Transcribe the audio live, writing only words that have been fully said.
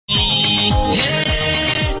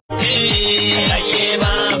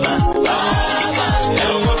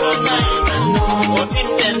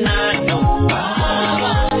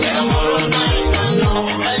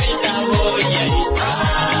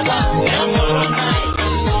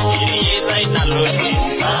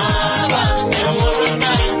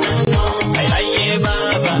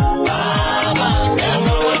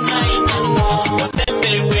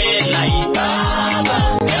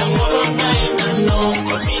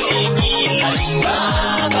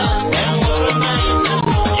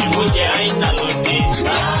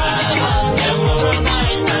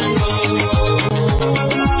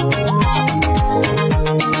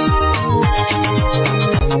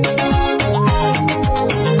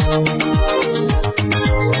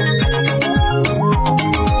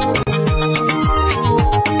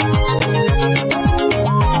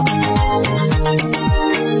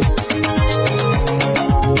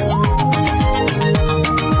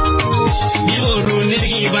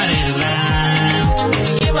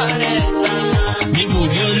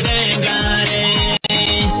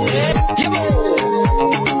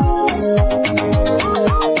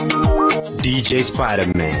DJ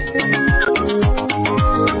Spider-Man.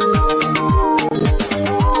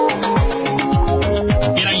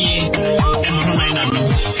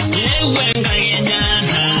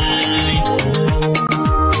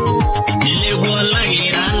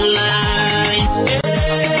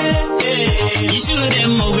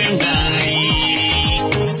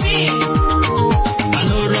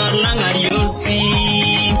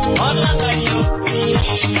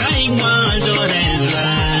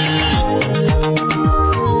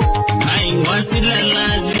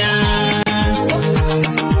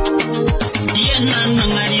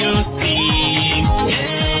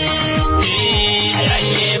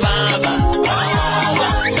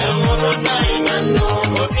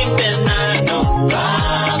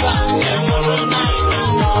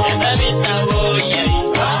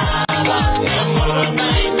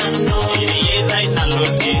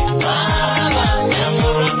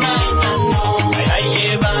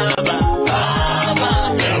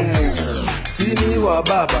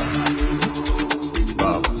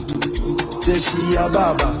 Ya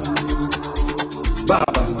baba,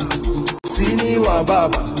 baba, sini wa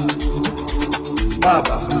baba,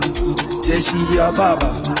 baba, jeshi ya baba,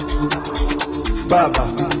 baba,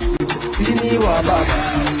 sini wa baba,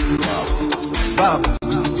 baba,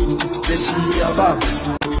 jeshi ya baba,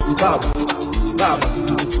 baba, baba,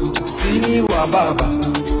 sini wa baba,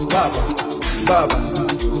 baba, baba,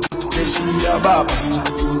 jeshi ya baba,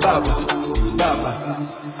 baba, baba,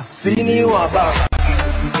 sini wa baba.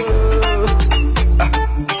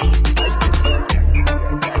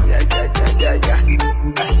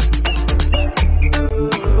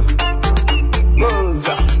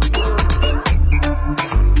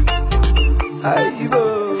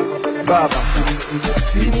 Baba,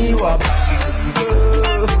 sini wa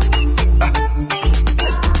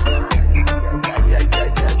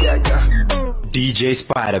DJ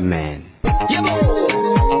Spider-Man.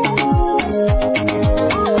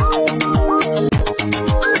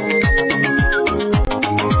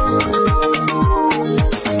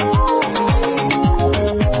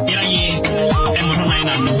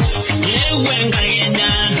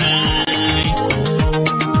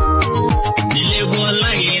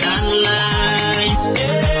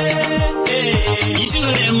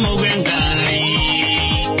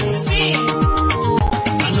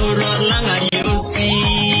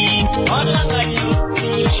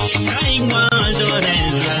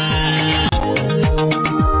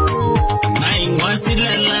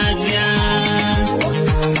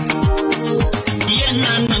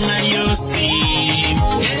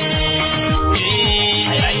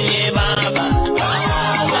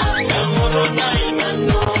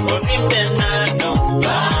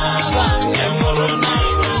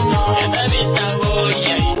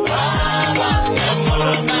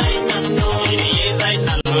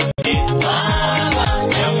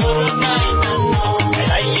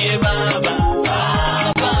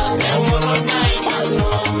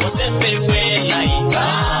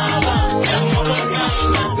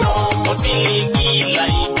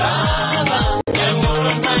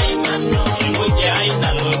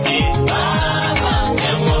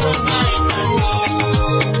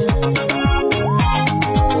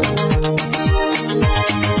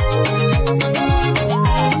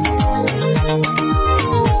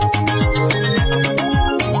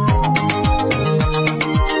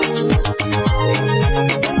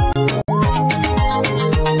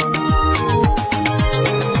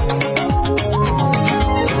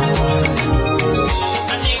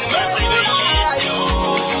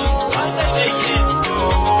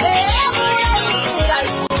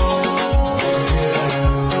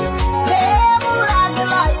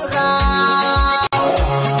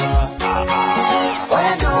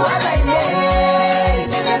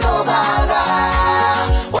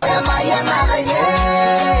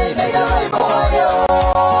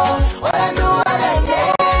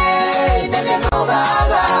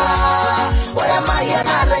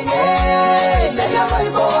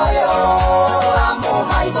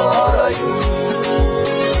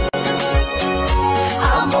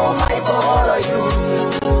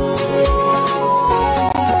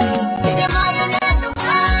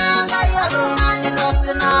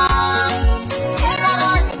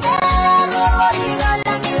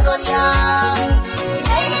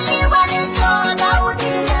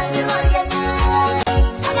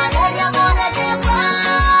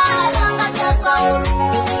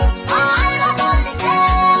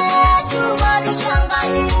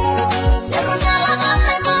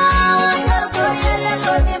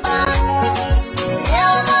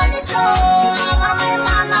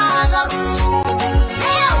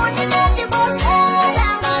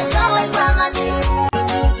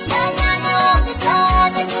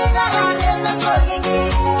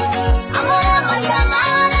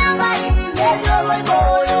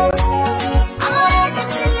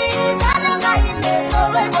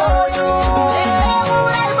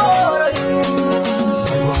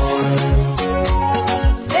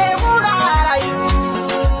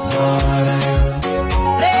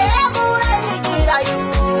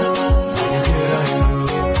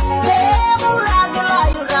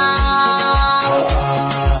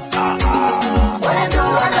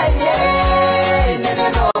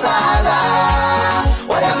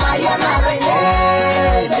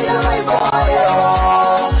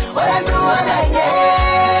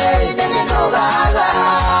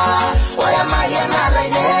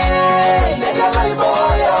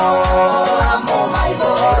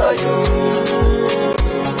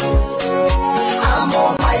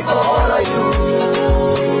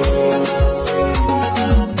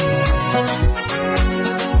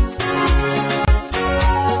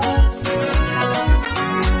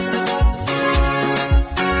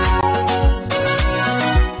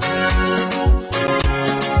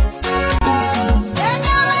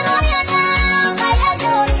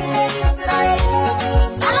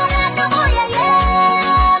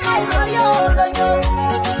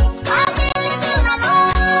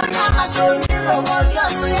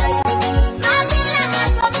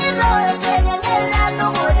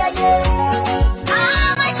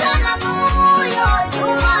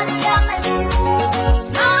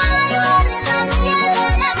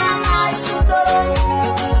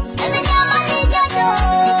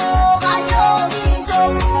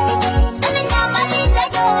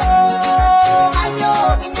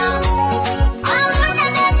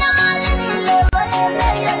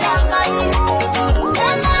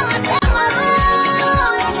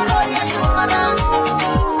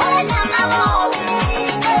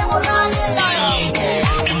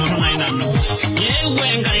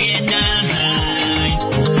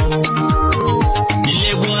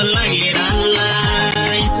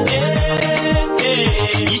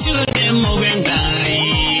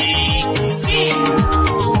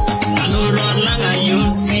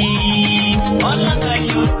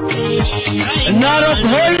 Narok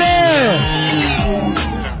hoye!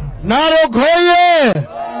 Narok hoye!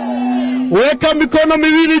 Weka mikono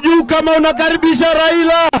miwili juu kama unakaribisha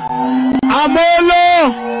Raila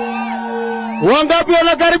Amolo. Wangapi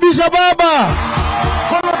wanakaribisha baba?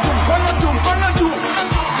 Kono juu, kono juu, kono juu.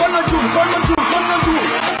 Kono juu, kono juu, kono juu.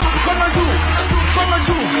 Kono juu, kono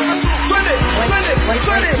juu.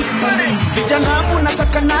 Twende. Vijana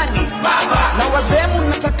mnataka nani? Baba. Na wazee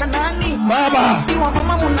mnataka nani? Baba. Wa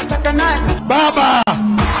mama mnataka nani? Baba.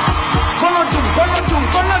 Kono juu, kono juu,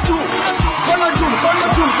 kono juu. Kono juu,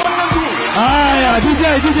 kono juu, kono juu. Aya, DJ.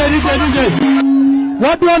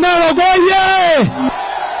 Watu wa Narok hoye!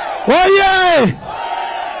 Hoye!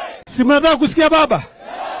 Si mnataka kusikia baba?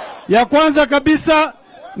 Ya kwanza kabisa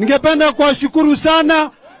ningependa kuwashukuru sana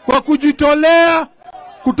kwa kujitolea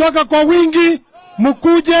kutoka kwa wingi,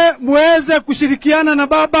 mkuje muweze kushirikiana na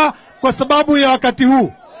baba kwa sababu ya wakati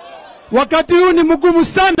huu. Wakati huu ni mgumu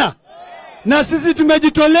sana, na sisi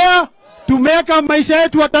tumejitolea, tumeweka maisha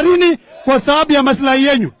yetu hatarini kwa sababu ya maslahi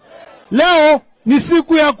yenu. Leo ni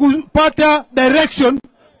siku ya kupata direction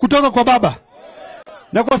kutoka kwa baba,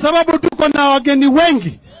 na kwa sababu tuko na wageni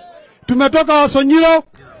wengi, tumetoka Wasonyiro,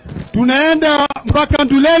 tunaenda mpaka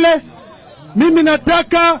Ndulele. Mimi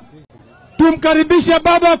nataka tumkaribishe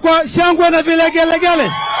baba kwa shangwe na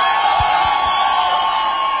vilegelegele.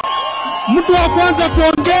 Mtu wa kwanza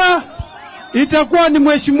kuongea itakuwa ni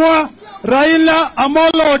Mheshimiwa Raila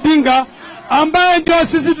Amolo Odinga, ambaye ndio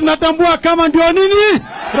sisi tunatambua kama ndio nini?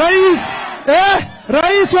 Rais.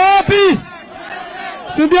 Rais wapi?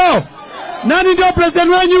 Si ndio? Nani ndio president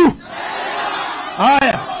wenyu?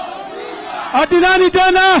 Haya. Ati nani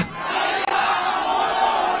tena?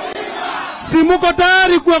 Si muko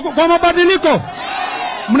tayari kwa mabadiliko?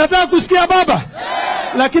 Mnataka kusikia baba?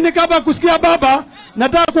 Lakini kabla kusikia baba,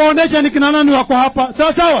 nataka kuonesha ni kina nani wako hapa.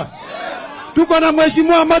 Sawa sawa? Tuko na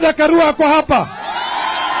Mheshimiwa Martha Karua wako hapa.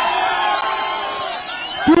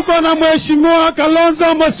 Tuko na Mheshimiwa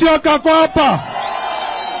Kalonzo Musyoka wako hapa.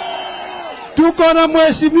 Tuko na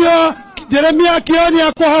Mheshimiwa Jeremia Kioni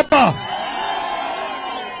wako hapa.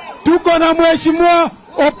 Tuko na Mheshimiwa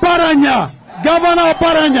Oparanya, Gavana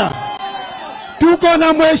Oparanya. Tuko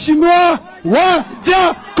na Mheshimiwa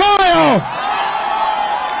Wajakoya.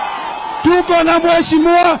 Tuko na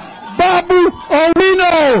Mheshimiwa Babu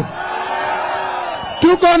Owino.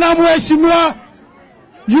 Tuko na Mheshimiwa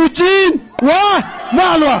Eugene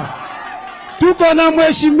Wamalwa. Tuko na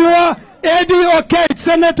Mheshimiwa Eddie Oketch,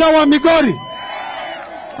 Senator wa Migori.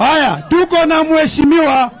 Haya, tuko na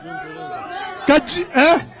Mheshimiwa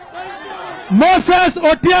Moses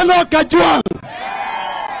Otieno Kajwang.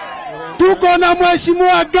 Tuko na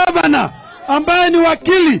mheshimiwa governor ambaye ni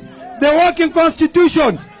wakili the working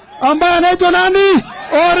constitution ambaye anaitwa nani?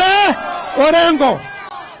 Orengo.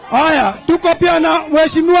 Haya, tuko pia na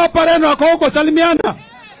mheshimiwa Pareno ako huko, salimiana.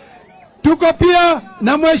 Tuko pia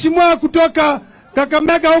na mheshimiwa kutoka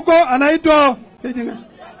Kakamega huko anaitwa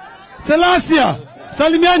Selasia.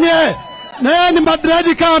 Salimiani yeye. Na yeye ni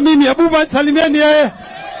madradi kama mimi. Hebu salimiani yeye.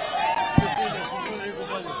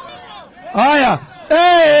 Haya.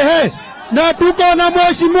 Hey. Na tuko na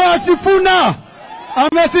mheshimiwa Sifuna.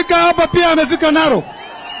 Amefika hapa pia, amefika Narok.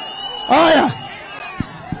 Haya.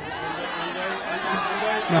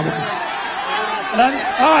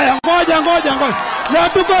 Haya, ngoja. Na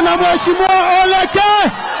tuko na mheshimiwa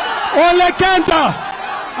Ole Kenta.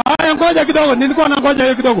 Haya, ngoja kidogo, nilikuwa na ngoja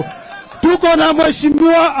hiyo kidogo. Tuko na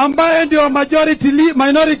mheshimiwa ambaye ndio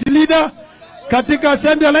minority leader katika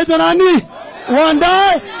assembly, anaitwa nani?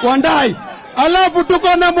 Wandai. Alafu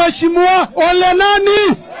tuko na mheshimiwa Ole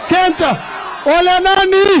nani? Kenta. Ole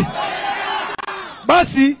nani?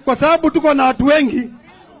 Basi kwa sababu tuko na watu wengi,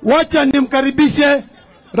 wacha nimkaribishe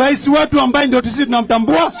rais wetu ambaye ndio sisi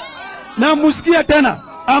tunamtambua, na musikie tena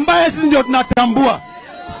ambaye sisi ndio tunatambua.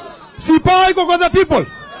 Si power iko kwa the people.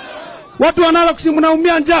 Watu wanala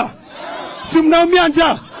kusimnaumia njaa. Simnaumia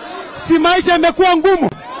njaa. Si maisha yamekuwa ngumu.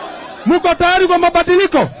 Mko tayari kwa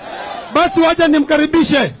mabadiliko? Basi wacha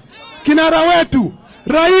nimkaribishe kinara wetu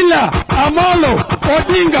Raila Amolo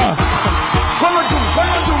Odinga. Kono juu.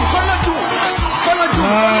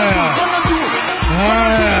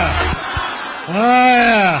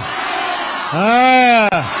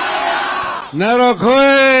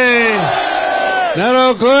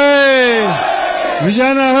 Narok hoye.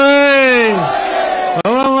 Vijana hoye.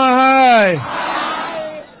 Mama hai.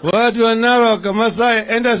 Watu wa Narok, Masai,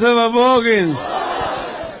 enda sema Bogins.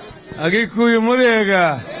 Agikuyu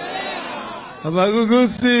Muriega.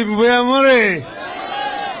 Abagugusi Mbuya Muri.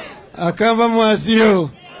 Akamba Mwasio.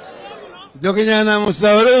 Jokinyana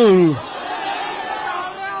Musauru.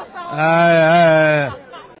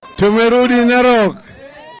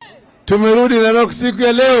 Tumerudi Narok siku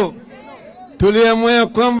ya leo. Tuliamua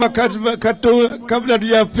kwamba kabla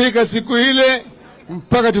tujafika siku ile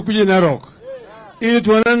mpaka tukuje Narok, ili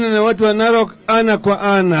tuonane na watu wa Narok ana kwa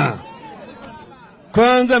ana.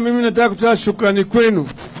 Kwanza mimi nataka kutoa shukrani kwenu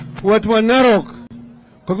watu wa Narok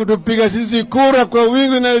kwa kutupiga sisi kura kwa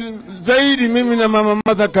wingi, na zaidi mimi na mama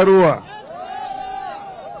Martha Karua.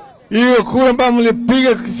 Hiyo kura ambayo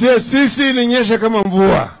mlipiga sisi ilinyesha kama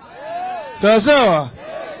mvua. Sawa.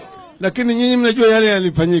 Lakini nyinyi mnajua yale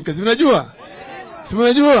yalifanyika. Si mnajua?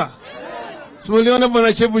 Si mliona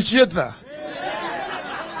bwana Chebuchetha?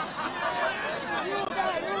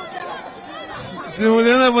 Si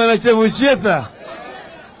mliona bwana Chebuchetha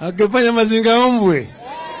akifanya mazingaombwe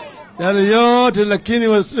yale yote? Lakini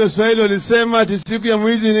Waswahili walisema ati siku ya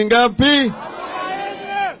mwizi ni ngapi?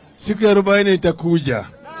 Siku ya 40 itakuja.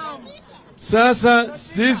 Sasa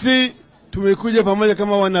sisi tumekuja pamoja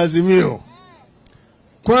kama wanaazimio.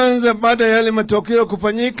 Kwanza baada ya yale matokeo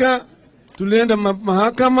kufanyika, tulienda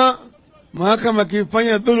mahakama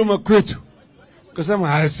kifanya dhuluma kwetu, kasema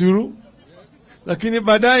hayasuru. Lakini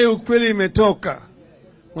baadaye ukweli imetoka.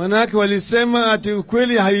 Wanawake walisema ati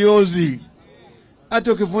ukweli haiozi,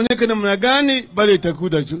 hata ukifunika namna gani bali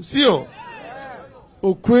itakuda tu, sio?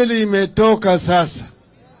 Ukweli imetoka sasa.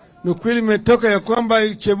 Ukweli imetoka ya kwamba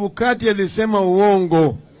Chebukati alisema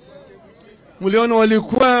uongo. Mliona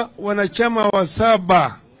walikuwa wanachama wa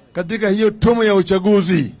 7 katika hiyo tume ya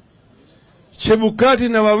uchaguzi. Chebukati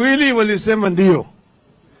na wawili walisema ndio,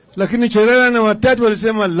 lakini Cherera na watatu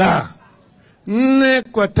walisema la.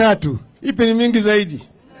 4-3, ipi ni mingi zaidi?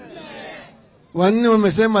 4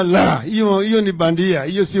 wamesema la, hiyo ni bandia,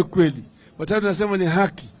 hiyo sio kweli. Watatu nasema ni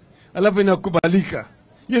haki, alafu inakubalika.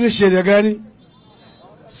 Hiyo ni sheria gani?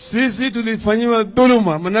 Sisi tulifanyiwa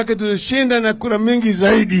dhuluma, manake tulishinda na kura mingi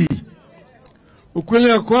zaidi. Ukweli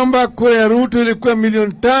ya kwamba kura ya Ruto ilikuwa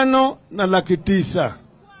 5,900,000.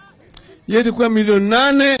 Yetu ilikuwa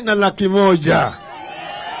 8,100,000.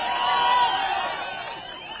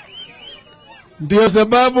 Ndio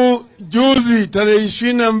sababu juzi tarehe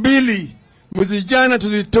 22 mwezi jana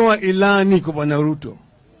tulitoa ilani kwa bwana Ruto.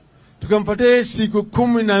 Tukampatia siku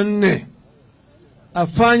 14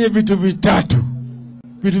 afanye vitu vitatu.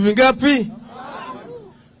 Vitu vingapi?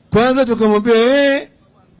 Kwanza tukamwambia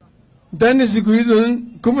ndani siku hizo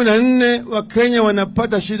 14 wa Kenya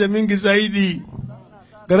wanapata shida mingi zaidi.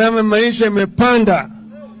 Gharama maisha imepanda.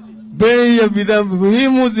 Bei ya bidhaa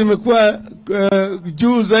muhimu zimekuwa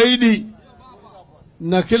juu zaidi.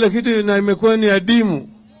 Na kila kitu na imekuwa ni adimu.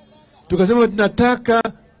 Tukasema tunataka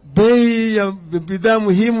bei ya bidhaa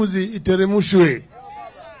muhimu iteremshwe,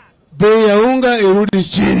 bei ya unga irudi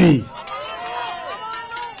chini,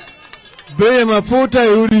 bei ya mafuta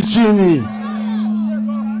irudi chini,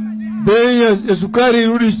 bei ya sukari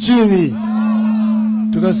irudi chini.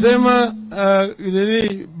 Tukasema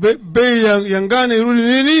bei ya ngano irudi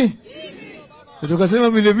nini? Tukasema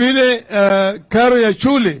vile vile karo ya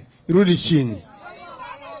shule irudi chini.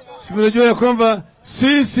 Sikujua ya kwamba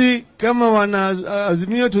sisi kama wana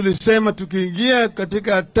Azimio tulisema tukiingia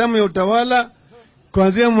katika tamu ya utawala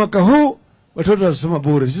kuanzia mwaka huu watoto wasoma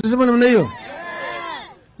bure. Sisi sema namna hiyo.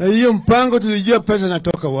 Na hiyo mpango tulijua pesa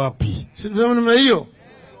inatoka wapi. Sisi sema namna hiyo.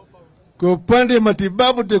 Kwa upande wa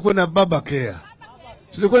matibabu tulikuwa na baba care.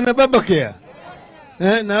 Tulikuwa na baba care.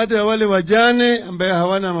 Na hata wale wajane ambao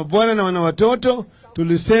hawana mabwana na wana watoto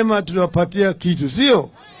tulisema tuliwapatia kitu, sio?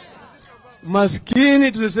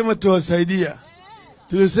 Maskini tulisema tuwasaidia.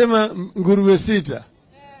 Tulisema nguruwe 6.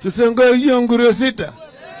 Tulisema hiyo nguruwe 6.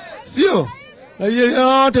 Sio? Na hiyo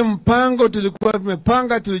yote mpango tulikuwa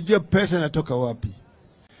tumepanga, tulijua pesa inatoka wapi.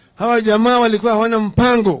 Hawa jamaa walikuwa hawana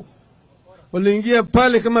mpango. Waliingia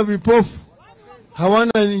pale kama vipofu.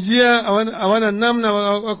 Hawana njia, hawana namna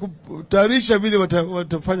wa kutayarisha vile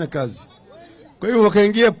watafanya kazi. Kwa hiyo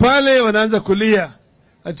wakaingia pale wanaanza kulia.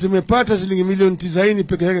 Ati tumepata shilingi milioni 90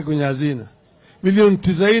 peke yake kwenye hazina. Milioni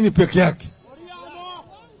 90 peke yake.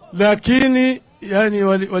 Lakini yani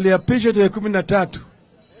waliapisha tarehe 13.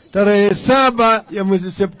 Tarehe 7 ya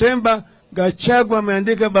mwezi Septemba Gachagua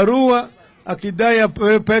ameandika barua akidai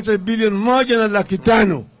apate bilioni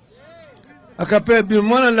 1.5. Akapea bilioni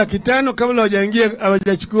 1.5 kabla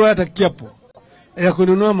hawajachukua hata kiapo ya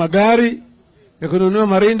kununua magari, ya kununua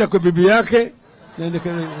marinda kwa bibi yake na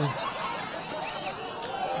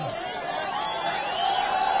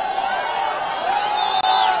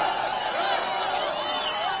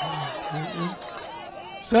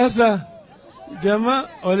sasa jamaa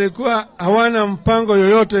walikuwa hawana mpango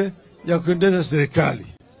yoyote ya kuendesha serikali.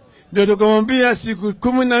 Ndio tukamwambia siku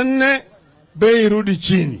 14 bei irudi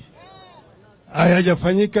chini.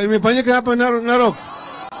 Hayajafanyika. Imefanyika hapa Narok.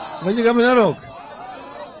 Imefanyika hapa Narok.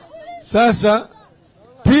 Sasa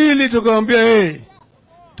pili tukamwambia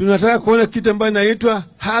tunataka kuona kitu ambacho inaitwa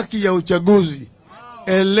haki ya uchaguzi,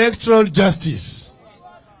 electoral justice.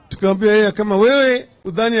 Tukamwambia kama wewe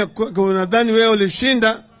unadhani wewe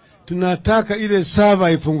ulishinda, tunataka ile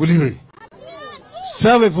sava ifunguliwe.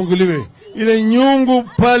 Sava ifunguliwe. Ile nyungu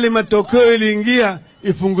pale matokeo iliingia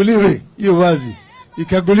ifunguliwe, hiyo wazi.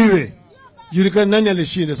 Ikaguliwe. Julikana nani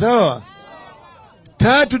alishinda, sawa?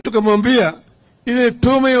 3 tukamwambia ile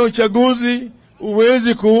tume ya uchaguzi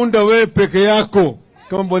uwezi kuunda wewe peke yako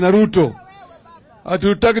kama Bwana Ruto.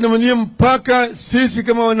 Hatutaki na mwenye mpaka sisi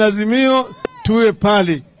kama wanazimio tuwe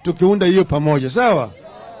pale tukiunda hiyo pamoja, sawa?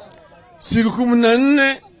 Siku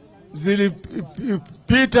 14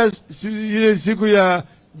 zilipita, ile siku ya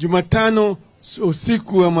Jumatano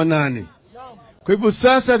usiku wa manane. Kwa hivyo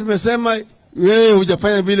sasa tumesema wewe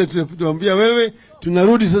hujafanya vile tuliambia wewe,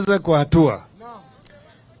 tunarudi sasa kwa hatua.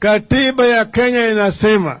 Katiba ya Kenya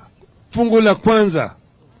inasema fungu la kwanza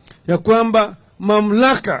ya kwamba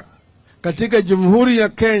mamlaka katika Jamhuri ya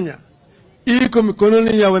Kenya iko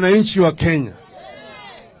mikononi ya wananchi wa Kenya.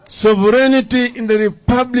 Sovereignty in the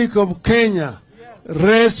Republic of Kenya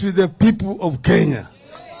rests with the people of Kenya.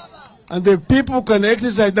 And the people can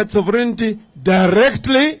exercise that sovereignty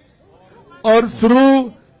directly or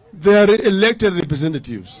through their elected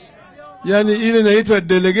representatives. Yani ile inaitwa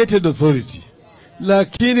delegated authority.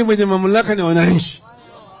 Lakini mwenye mamlaka ni wananchi.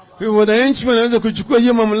 Kwa hivyo wananchi wanaweza kuchukua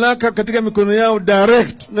hiyo mamlaka katika mikono yao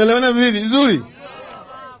direct. Naelewana vizuri?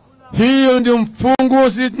 Hiyo ndio mfungo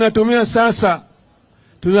sisi tunatumia sasa.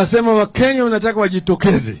 Tunasema Wakenya wanataka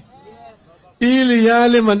wajitokeze ili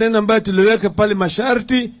yale maneno ambayo tuliweka pale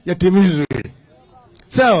masharti yatimizwe.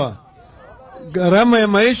 Sawa? Gharama ya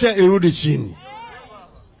maisha irudi chini.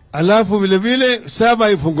 Alafu vile vile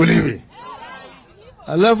saba ifunguliwe.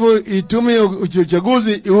 Alafu itume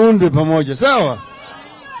uchaguzi iundwe pamoja. Sawa?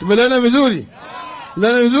 Tumelana vizuri?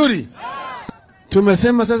 Tumelana vizuri?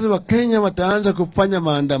 Tumesema sasa Wakenya wataanza kufanya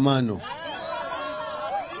maandamano.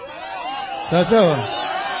 Sawa?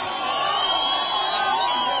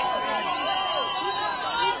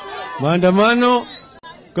 Maandamano,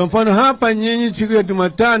 kwa mfano hapa nyinyi siku ya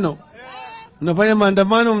Jumatano mnafanya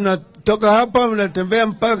maandamano, mnatoka hapa mnatembea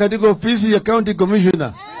mpaka katika ofisi ya county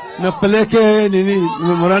commissioner, napeleke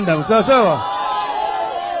memorandum. Sawa?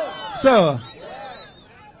 Sawa?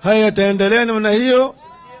 Haya yataendelea namna hiyo.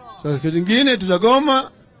 Sasa kitu kingine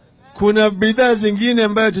tutagoma, kuna bidhaa zingine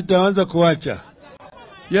ambayo tutaanza kuacha.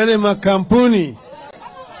 Yale makampuni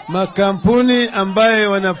ambaye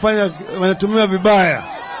wanatumia vibaya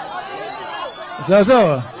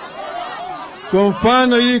Sawa. Kwa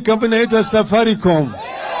mfano hii kampuni inaitwa Safaricom.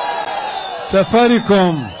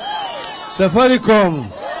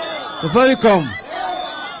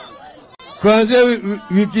 Kuanzia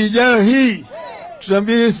wiki ijayo hii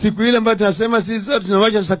tuambie siku ile ambayo tunasema sisi sote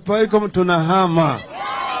tunawacha Safaricom, tunahama.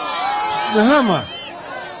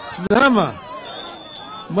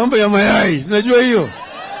 Mambo ya mayai, tunajua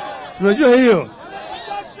hiyo.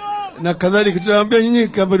 Na kadhalika tutaambia nyinyi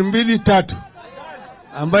kampuni 2 3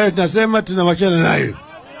 ambayo tunasema tunawachana nayo.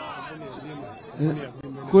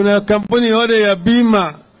 Kuna kampuni yote ya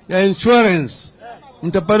bima ya insurance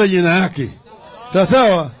mtapata jina yake.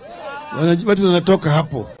 Sawa. Watu wanatoka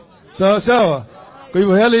hapo. Sawa. Kwa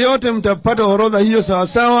hivyo yale yote mtapata orodha hiyo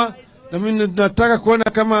sawa. Na mimi tunataka kuona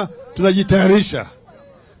kama tunajitayarisha.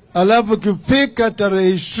 Alafu kifika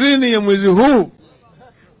tarehe 20 ya mwezi huu,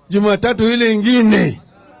 Jumatatu ile ingine,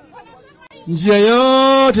 njia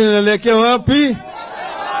yote inaelekea wapi?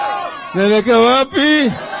 Naelekea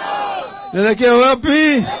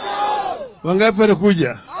wapi? Wangapi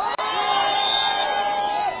watakuja?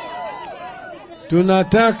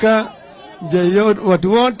 Tunataka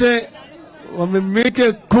watu wote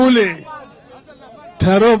wamemike kule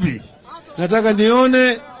Nairobi. Nataka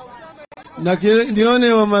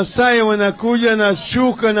nione Wamasai wanakuja na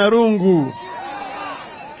shuka na rungu,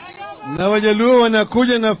 na Wajaluo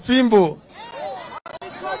wanakuja na fimbo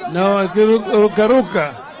na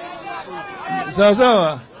wakirukaruka.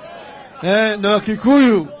 Sawa. Na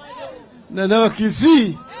Wakikuyu na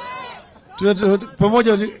Wakisii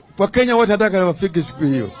pamoja kwa Kenya wote nataka wafike siku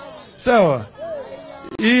hiyo. Sawa.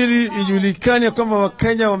 Ili ijulikane kwamba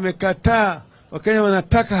Wakenya wamekataa, Wakenya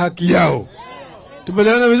wanataka haki yao.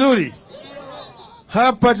 Tumeelewana vizuri?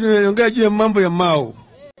 Hapa tunaongea juu ya mambo ya Mau.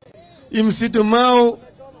 Msitu Mau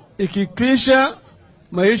ikikwisha,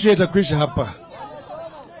 maisha yatakwisha hapa.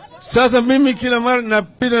 Sasa mimi kila mara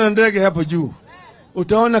napita na ndege hapo juu,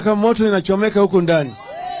 utaona kama moto inachomeka huko ndani.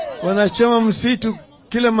 Wanachoma msitu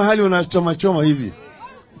kila mahali, wanachoma hivi.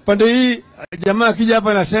 Pande hii jamaa akija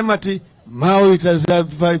hapa anasema ati Mau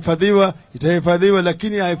itahifadhiwa,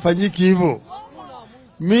 lakini haifanyiki hivyo.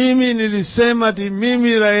 Mimi nilisema ati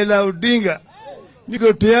mimi Raila Odinga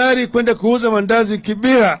niko tayari kwenda kuuza mandazi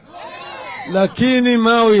Kibira, lakini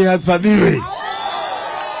Mau ihifadhiwe.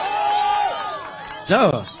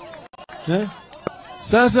 Sawa.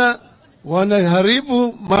 Sasa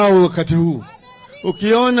wanaharibu Mau wakati huu.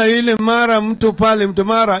 Ukiona ile mto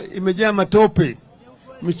Mara imejaa matope,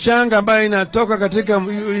 michanga ambayo inatoka katika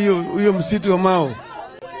hiyo msitu wa Mau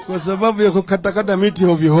kwa sababu ya kukatakata miti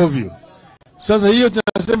hovyo. Sasa hiyo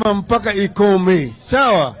tunasema mpaka ikome.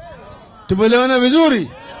 Sawa? Tumeelewana vizuri?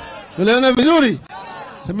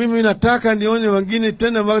 Sasa mimi nataka nione wengine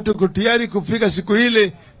tena watu tayari kufika siku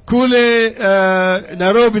ile kule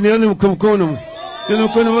Nairobi, nione mkono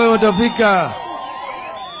wao watafika.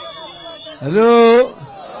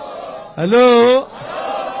 Halo.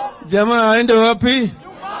 Jamaa aende wapi?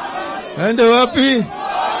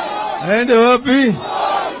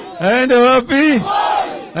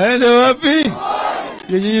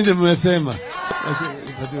 Nyinyi ndio mnasema.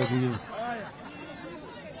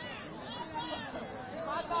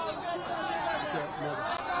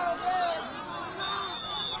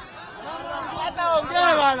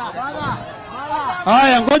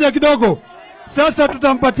 Haya, ngoja kidogo. Sasa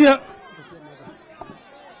tutampatia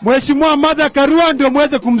Mheshimiwa Martha Karua ndio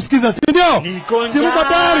muweze kumsikiza, si ndio? Simko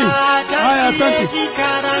tayari? Haya, asante.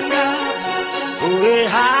 Uwe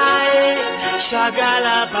hai,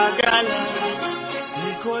 shagala bagala,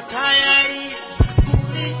 niko tayari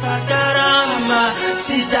kulipa gharama.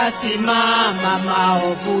 Sitasimama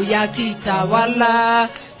maovu yakitawala,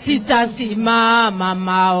 sitasimama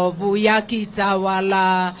maovu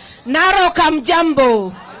yakitawala. Narok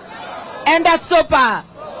mjambo, enda sopa.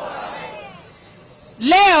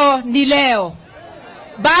 Leo ni leo.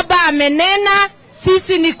 Baba amenena,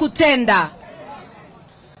 sisi ni kutenda.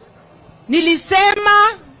 Nilisema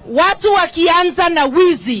watu wakianza na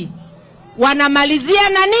wizi wanamalizia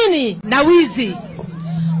na nini? Na wizi.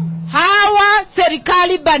 Hawa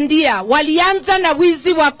serikali bandia walianza na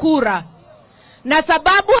wizi wa kura, na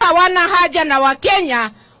sababu hawana haja na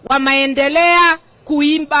Wakenya, wameendelea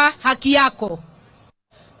kuimba haki yako.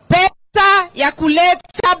 Pesa ya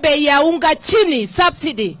kuleta bei ya unga chini,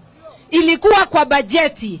 subsidy, ilikuwa kwa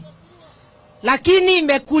bajeti, lakini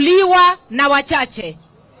imekuliwa na wachache.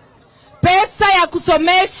 Pesa ya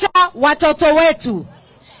kusomesha watoto wetu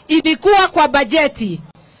ilikuwa kwa bajeti.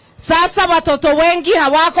 Sasa watoto wengi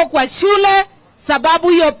hawako kwa shule sababu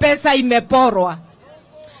hiyo pesa imeporwa.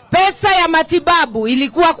 Pesa ya matibabu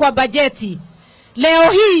ilikuwa kwa bajeti.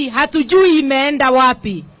 Leo hii hatujui imeenda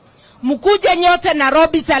wapi. mkuje nyote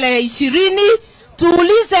Nairobi tarehe 20,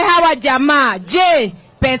 tuulize hawa jamaa, je,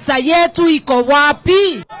 pesa yetu iko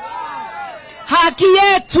wapi? Haki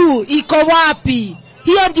yetu iko wapi?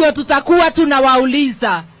 Hiyo ndio tutakuwa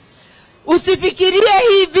tunawauliza. Usifikirie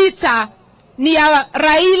hii vita ni ya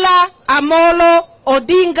Raila, Amolo,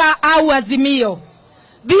 Odinga au Azimio.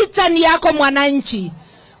 Vita ni yako mwananchi.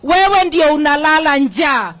 Wewe ndio unalala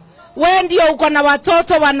njaa. Wewe ndio uko na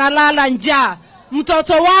watoto wanalala njaa.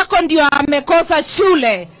 Mtoto wako ndio amekosa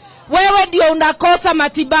shule. Wewe ndio unakosa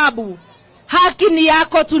matibabu. Haki ni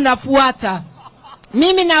yako, tunafuata.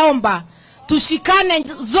 Mimi naomba tushikane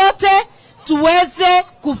zote tuweze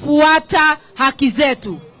kufuata haki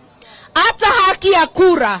zetu. Hata haki ya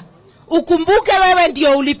kura, ukumbuke wewe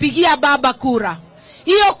ndio ulipigia baba kura.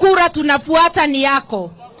 Hiyo kura tunafuata ni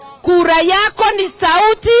yako. Kura yako ni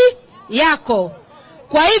sauti yako.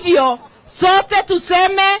 Kwa hivyo sote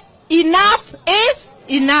tuseme enough is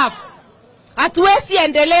enough. Hatuwezi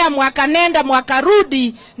endelea mwaka nenda mwaka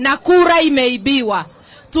rudi na kura imeibiwa.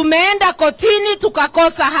 Tumeenda kotini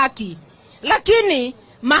tukakosa haki. Lakini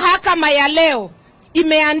mahakama ya leo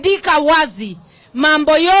imeandika wazi,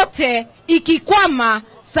 mambo yote ikikwama,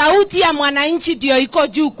 sauti ya mwananchi ndio iko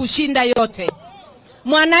juu kushinda yote.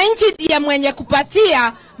 Mwananchi ndiye mwenye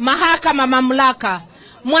kupatia mahakama mamlaka.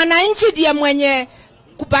 Mwananchi ndiye mwenye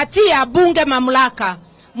kupatia bunge mamlaka.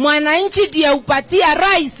 Mwananchi ndiye upatia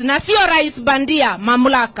rais, na sio rais bandia,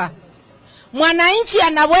 mamlaka. Mwananchi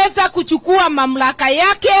anaweza kuchukua mamlaka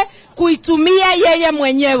yake kuitumia yeye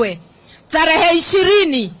mwenyewe. Tarehe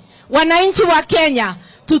 20, wananchi wa Kenya,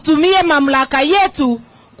 tutumie mamlaka yetu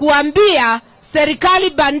kuambia serikali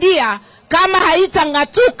bandia kama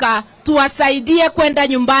haitangatuka tuwasaidie kwenda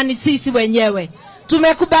nyumbani sisi wenyewe.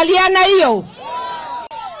 Tumekubaliana hiyo?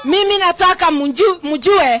 Mimi nataka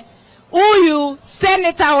mjue huyu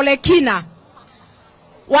Senator Olekina,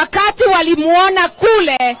 wakati walimuona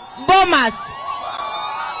kule Bomas,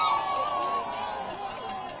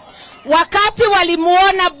 wakati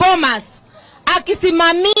walimuona Bomas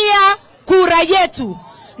akisimamia kura yetu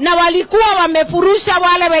na walikuwa wamefurusha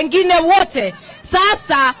wale wengine wote,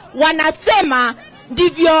 sasa wanasema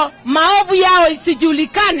ndivyo maovu yao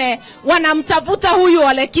isijulikane, wanamtafuta huyu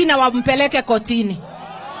Olekina wampeleke kotini.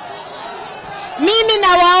 Mimi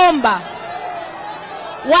nawaomba,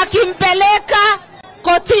 wakimpeleka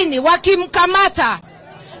kotini, wakimkamata,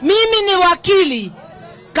 mimi ni wakili,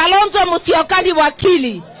 Kalonzo Musyoka ni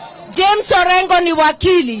wakili, James Orengo ni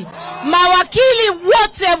wakili, mawakili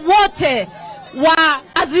wote wa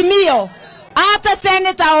Azimio, hata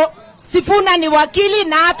Senator Sifuna ni wakili,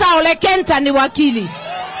 na hata Olekenta ni wakili.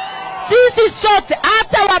 Sisi sote,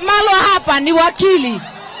 hata Wamalwa hapa ni wakili.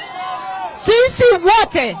 Sisi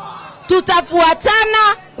wote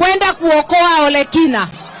tutafuatana kwenda kuokoa Olekina.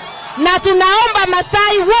 Na tunaomba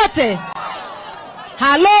Masai wote,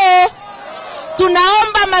 halo,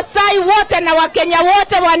 tunaomba Masai wote na Wakenya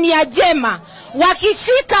wote wa nia njema,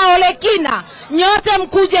 wakishika Olekina, nyote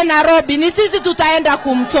mkuje Nairobi, ni sisi tutaenda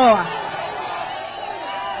kumtoa.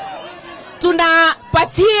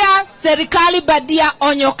 Tunapatia serikali badia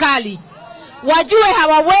onyo kali. Wajue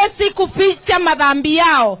hawawezi kuficha madhambi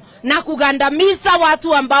yao na kugandamiza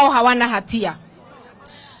watu ambao hawana hatia.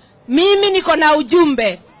 Mimi niko na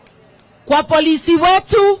ujumbe kwa polisi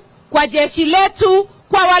wetu, kwa jeshi letu,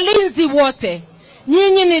 kwa walinzi wote.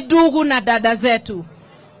 Nyinyi ni ndugu na dada zetu.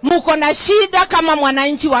 Muko na shida kama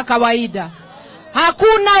mwananchi wa kawaida.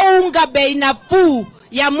 Hakuna unga bei nafuu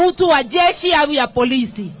ya mtu wa jeshi au ya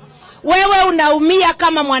polisi. Wewe unaumia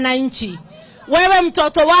kama mwananchi. Wewe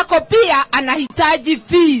mtoto wako pia anahitaji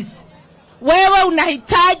fees. Wewe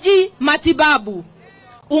unahitaji matibabu.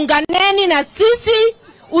 Unganeni na sisi,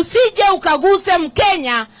 usije ukaguse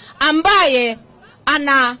Mkenya ambaye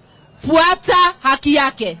anafuata haki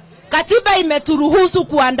yake. Katiba imeturuhusu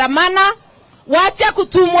kuandamana. Wacha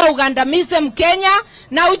kutumwa ugandamize Mkenya,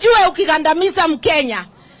 na ujue ukigandamiza Mkenya,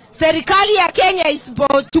 serikali ya Kenya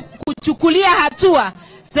isipochukulia hatua,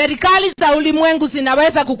 serikali za ulimwengu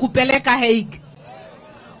zinaweza kukupeleka Hague.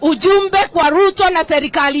 Ujumbe kwa Ruto na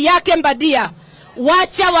serikali yake mbadia,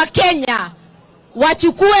 wacha wa Kenya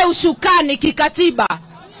wachukue ushukani kikatiba.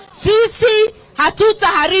 Sisi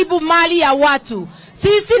hatutaharibu mali ya watu.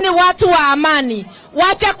 Sisi ni watu wa amani.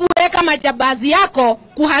 Wacha kuweka majabazi yako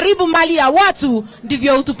kuharibu mali ya watu,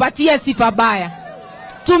 ndivyo utupatie sifa baya.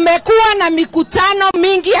 Tumekuwa na mikutano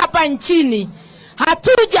mingi hapa nchini.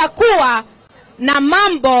 Hatuja kuwa na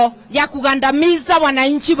mambo ya kugandamiza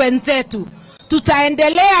wananchi wenzetu.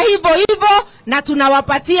 Tutaendelea hivyo hivyo, na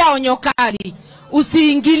tunawapatia onyo kali.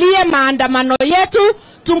 Usiingilie maandamano yetu,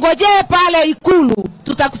 tungojee pale Ikulu,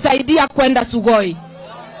 tutakusaidia kwenda Sugoi.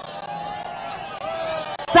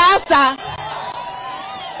 Sasa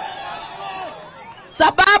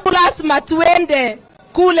sababu lazima tuende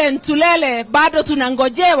kule Ntulele, bado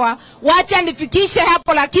tunangojewa. Wacha nifikishe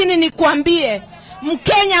hapo, lakini nikuambie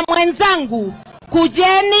Mkenya mwenzangu,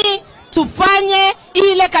 kujeni tufanye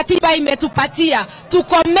ile katiba imetupatia,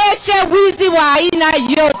 tukomeshe wizi wa aina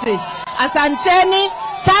yote. Asanteni.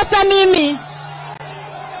 Sasa mimi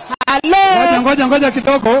Ngoja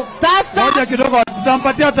kidogo. Sasa ngoja kidogo,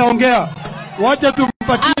 tutampatia ataongea. Wacha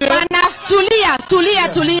tumpatie. Hapana,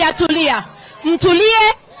 tulia.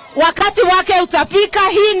 Mtulie, wakati wake utafika.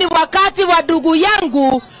 Hii ni wakati wa ndugu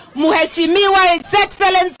yangu Mheshimiwa His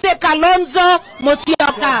Excellency Kalonzo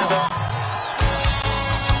Musyoka.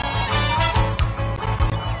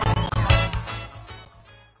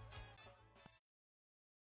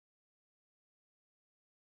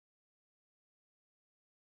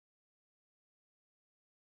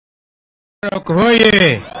 Narok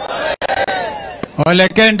hoye!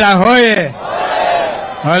 Olekenda hoye!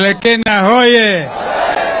 Olekenda hoye!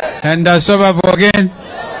 And so again,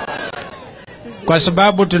 kwa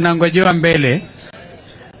sababu tunangojewa mbele,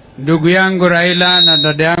 ndugu yangu Raila na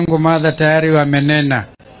dada yangu Martha tayari wamenena.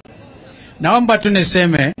 Naomba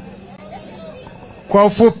tuniseme kwa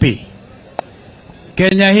ufupi,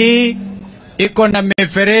 Kenya hii iko na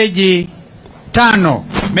mifereji 5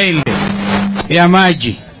 mbele ya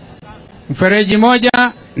maji. Mfereji moja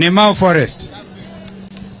ni Mau Forest,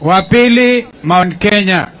 wa pili Mount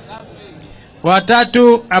Kenya, wa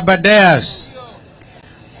tatu Aberdares,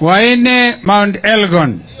 wa nne Mount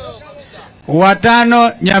Elgon, wa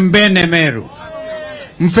tano Nyambene Meru.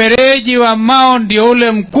 Mfereji wa Mau ndio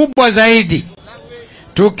ule mkubwa zaidi.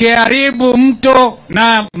 Tukiharibu mto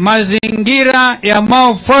na mazingira ya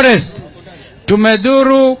Mau Forest,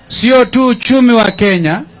 tumedhuru sio tu uchumi wa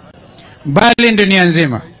Kenya bali dunia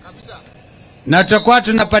nzima. Na tutakuwa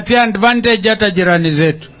tunapatia advantage hata jirani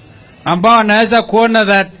zetu ambao wanaweza kuona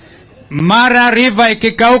that Mara River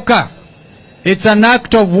ikikauka, it's an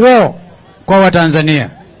act of war kwa Watanzania,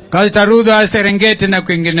 kwa itarudhi Serengeti na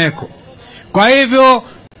kwingineko. Kwa hivyo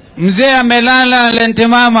mzee amelala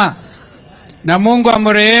Lentemama na Mungu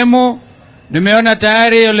amrehemu. Nimeona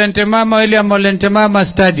tayari Lentemama ile ya Lentemama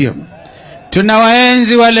Stadium.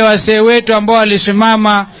 Tunawaenzi wale wasee wetu ambao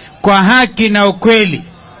walisimama kwa haki na ukweli.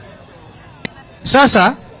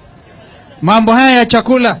 Sasa mambo haya ya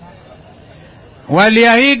chakula,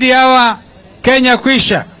 waliahidi hawa Kenya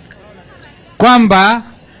kwisha kwamba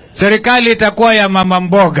serikali itakuwa ya mama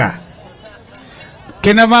mboga.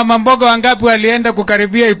 Kina mama mboga wangapi walienda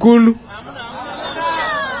kukaribia ikulu?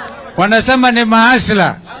 Wanasema ni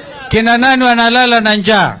mahasla. Kina nani wanalala na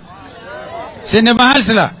njaa? Si ni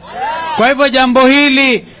mahasla? Kwa hivyo jambo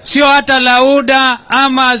hili sio hata lauda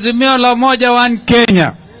ama azimio la Umoja wa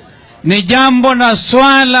Kenya. Ni jambo na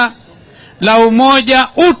swala la umoja,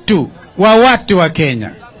 utu wa watu wa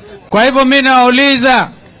Kenya. Kwa hivyo mimi nauliza,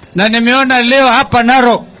 na nimeona leo hapa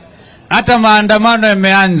Narok hata maandamano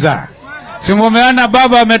yameanza. Si mumeona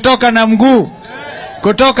baba ametoka na mguu?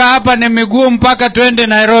 Kutoka hapa ni miguu mpaka twende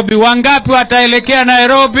Nairobi. Wangapi wataelekea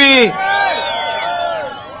Nairobi?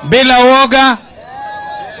 Bila woga,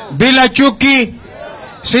 bila chuki.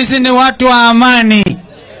 Sisi ni watu wa amani.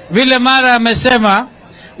 Vile Mara amesema,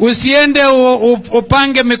 usiende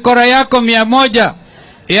upange mikora yako 100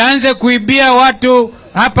 ianze kuibia watu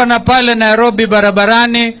hapa na pale Nairobi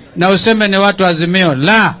barabarani na useme ni watu Azimio.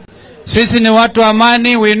 La, sisi ni watu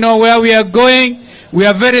amani. We know where we are going. We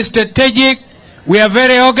are very strategic. We are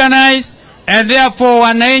very organized. And therefore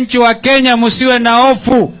wananchi wa Kenya msiwe na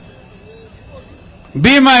hofu.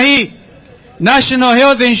 Bima hii National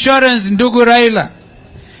Health Insurance, ndugu Raila,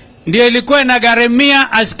 ndio ilikuwa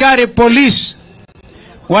inagharamia askari polisi,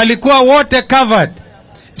 walikuwa wote covered.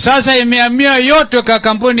 Sasa imehamia yote kwa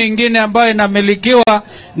kampuni nyingine ambayo inamilikiwa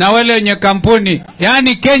na wale wenye kampuni.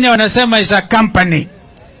 Yaani Kenya wanasema is a company.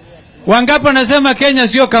 Wangapi wanasema Kenya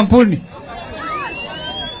sio kampuni?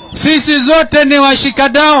 Sisi zote ni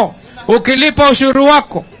washikadau. Ukilipa ushuru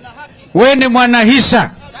wako, we ni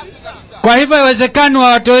mwanahisa. Kwa hivyo haiwezekani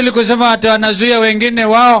watu ili kusema watu wanazuia wengine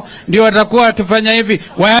wao ndio watakuwa watufanya hivi.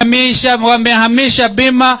 Wamehamisha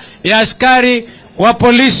bima ya askari wa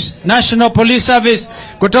polisi, National Police Service,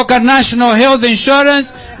 kutoka National Health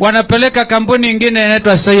Insurance wanapeleka kampuni nyingine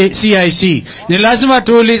inaitwa CIC. Ni lazima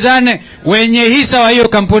tuulizane wenye hisa wa hiyo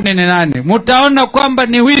kampuni ni nani. Mtaona kwamba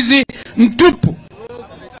ni wizi mtupu.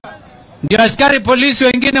 Ndio askari polisi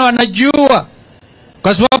wengine wanajua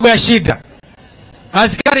kwa sababu ya shida.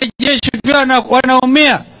 Askari jeshi pia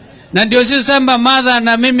wanaumia. Na ndio sisi sema Martha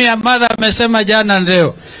na mimi ya Martha amesema jana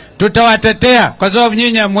leo, tutawatetea kwa sababu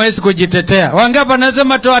nyinyi hamwezi kujitetea. Wangapi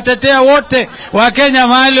wanasema tuwatetea wote wa Kenya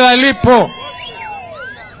mahali walipo?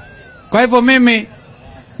 Kwa hivyo mimi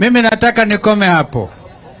nataka nikome hapo.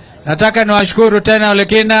 Nataka niwashukuru tena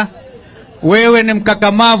Olekina. Wewe ni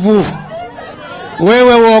mkakamavu.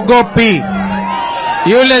 Wewe uogopi.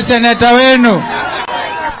 Yule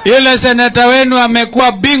seneta wenu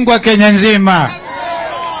amekuwa bingwa Kenya nzima.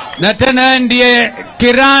 Na tena ndiye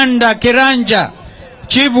kiranja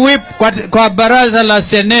chief whip kwa baraza la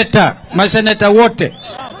seneta, maseneta wote.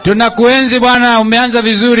 Tunakuenzi bwana, umeanza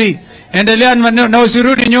vizuri. Endelea na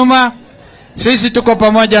usirudi nyuma. Sisi tuko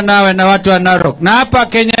pamoja nawe na watu wa Narok. Na hapa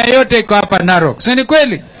Kenya yote iko hapa Narok. Si ni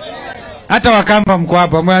kweli? Hata Wakamba mko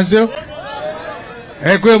hapa mwanzo.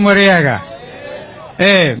 Kwe Muriaga.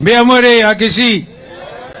 Mbia Muri Akisi.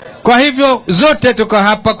 Kwa hivyo zote tuko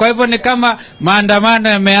hapa. Kwa hivyo ni kama maandamano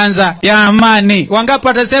yameanza ya amani. Wangapi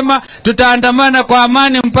watasema tutaandamana kwa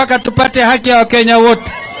amani mpaka tupate haki ya Wakenya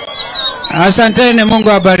wote? Asanteni,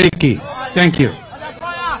 Mungu abariki. Thank you.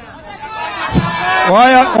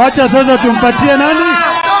 Wacha sasa tumpatie nani?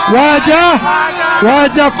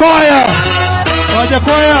 Waja Koya.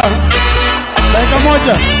 Dakika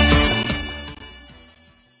moja.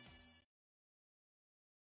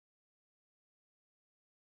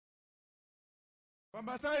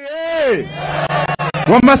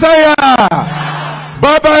 Wamasai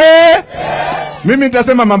baba mimi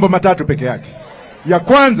nitasema mambo matatu peke yake. Ya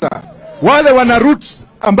kwanza, wale wana roots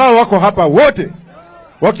ambao wako hapa wote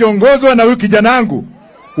wakiongozwa na huyu kijana wangu,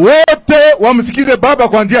 wote wamsikize baba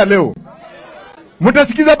kuanzia leo.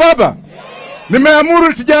 Mtasikiza baba?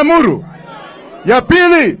 Nimeamuru sijaamuru? Ya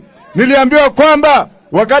pili, niliambiwa kwamba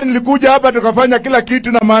wakati nilikuja hapa tukafanya kila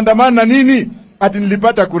kitu na maandamano na nini, ati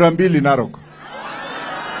nilipata kura 2 Narok.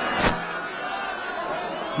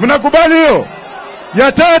 Mnakubali hiyo?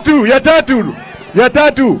 Ya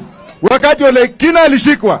tatu, wakati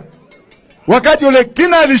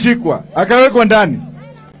Olekina alishikwa, akawekwa ndani.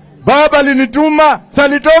 Baba alinituma,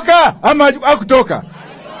 salitoka ama hakutoka?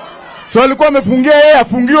 So alikuwa amefungia yeye,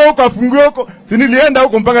 afungiwe huko. Si nilienda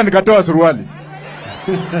huko mpaka nikatoa suruali.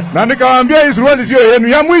 Na nikawaambia hii suruali sio yenu.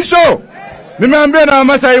 Ya mwisho, nimeambia na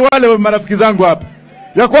Wamasai wale marafiki zangu hapa,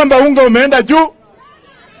 ya kwamba unga umeenda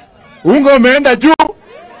juu,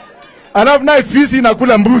 alafu naye fisi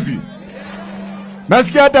inakula mbuzi.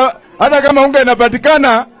 Nasikia hata kama unga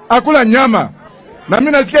inapatikana, akula nyama. Na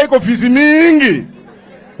mimi nasikia iko fisi mingi.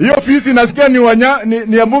 Hiyo fisi nasikia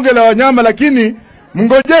ni ya bunge la wanyama, lakini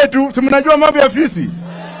mngoje tu, si mnajua mambo ya fisi.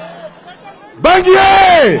 Bangi!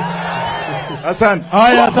 Asante.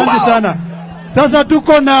 Haya, asante sana. Sasa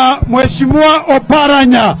tuko na Mheshimiwa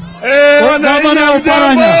Oparanya. Gavana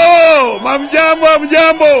Oparanya.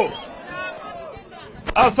 Mjambo.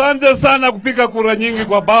 Asante sana kupiga kura nyingi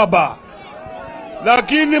kwa baba.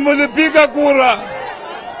 Lakini mulipiga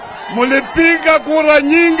kura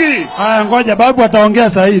nyingi. Haya, ngoja babu ataongea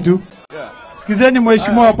saa hii tu. Sikizeni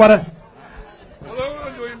Mheshimiwa Oparanya.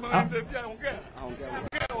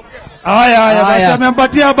 Haya, basi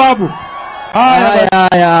amempatia babu. Haya.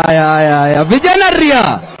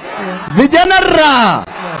 Vijana ra.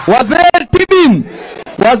 Wazee tibim.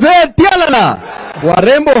 Wazee tialala.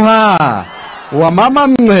 Warembo wamama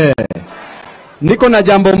mwe. Niko na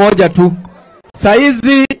jambo moja tu.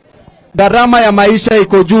 Saizi gharama ya maisha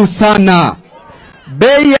iko juu sana.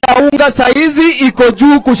 Bei ya unga saizi iko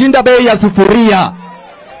juu kushinda bei ya sufuria.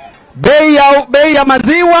 Bei ya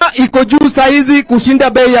maziwa iko juu saizi kushinda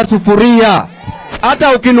bei ya sufuria.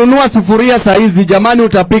 Hata ukinunua sufuria saizi, jamani,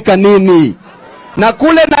 utapika nini? Na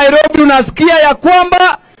kule Nairobi unasikia ya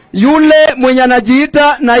kwamba yule mwenye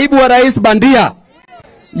anajiita naibu wa rais bandia,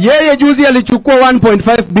 yeye juzi alichukua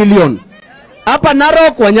 1.5 billion. Hapa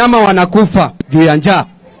Narok wanyama wanakufa juu ya njaa.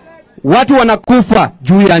 Watu wanakufa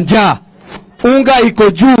juu ya njaa. Unga iko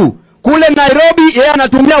juu. Kule Nairobi yeye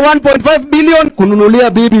anatumia 1.5 billion kununulia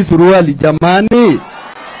bibi suruali. Jamani,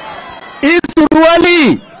 hii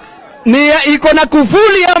suruali ni iko na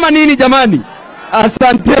kufuli ama nini jamani?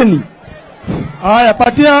 Asanteni. Haya,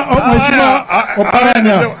 patia Mheshimiwa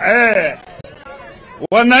Oparanya.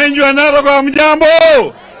 Wananchi wa Narok kwa mjambo.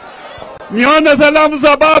 Nione salamu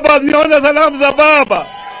za baba.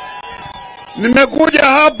 Nimekuja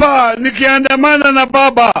hapa nikiandamana na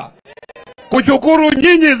baba kushukuru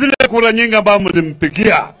nyinyi zile kura nyingi ambazo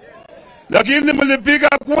mlimpigia. Lakini mlipiga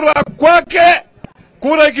kura kwake,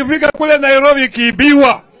 kura ikifika kule Nairobi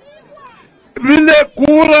ikiibiwa. Vile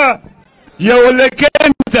kura ya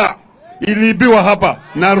Olekina iliibiwa hapa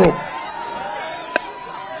Narok.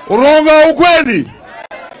 Urongo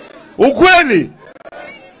ukweli.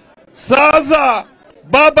 Sasa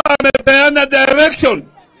baba amepeana direction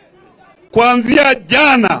kuanzia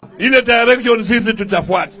jana, ile direction sisi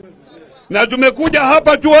tutafuata. Na tumekuja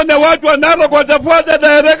hapa tuone watu wa Narok watafuata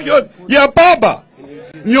direction ya baba.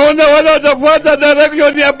 nione wale watafuata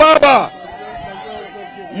direction ya baba.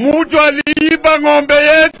 Mtu aliiba ng'ombe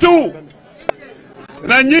yetu.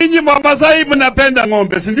 Na nyinyi Wamasai mnapenda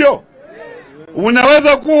ng'ombe, si ndio?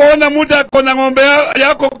 Unaweza kuona mtu akona ng'ombe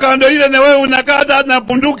yako kando ile na wewe unakata na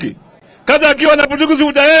bunduki. Kata akiwa na bunduki si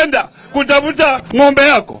utaenda kutafuta ng'ombe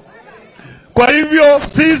yako. Kwa hivyo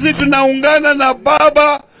sisi tunaungana na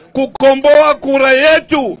baba kukomboa kura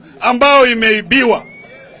yetu ambao imeibiwa.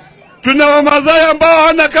 Tuna Wamasai ambao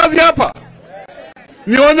hawana kazi hapa.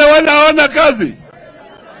 Nione wala hawana kazi.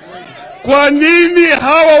 Kwa nini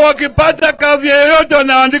hawa wakipata kazi yoyote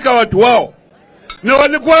wanaandika watu wao? Na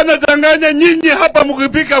walikuwa wanatanganya nyinyi hapa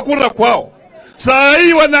mkipika kura kwao. Saa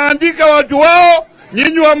hii wanaandika watu wao,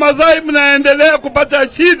 nyinyi Wamasai mnaendelea kupata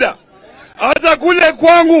shida. Hata kule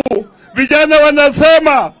kwangu vijana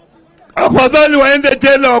wanasema afadhali waende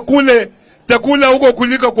tena wakule chakula huko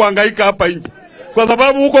kuliko kuhangaika hapa nje. Kwa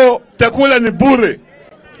sababu huko chakula ni bure.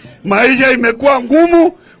 Maisha imekuwa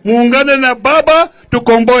ngumu, muungane na baba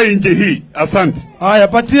tukomboe nchi hii. Asante. Haya,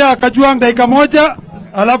 patia Kajwang' dakika moja,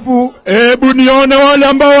 alafu hebu nione wale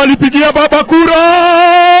ambao walipigia baba kura.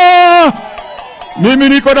 Mimi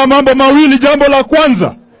niko na mambo mawili. Jambo la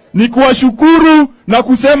kwanza ni kuwashukuru na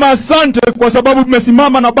kusema asante kwa sababu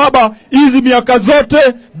tumesimama na baba hizi miaka zote.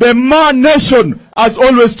 The Man Nation has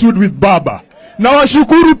always stood with baba. Na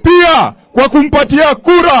washukuru pia kwa kumpatia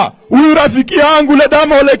kura huyu rafiki yangu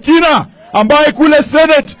Ledama Olekina ambaye kule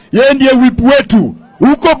Senate yeye ndiye whip wetu.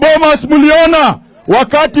 Huko Bomas mliona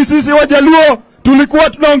wakati sisi Wajaluo tulikuwa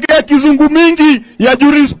tunaongea kizungu mingi ya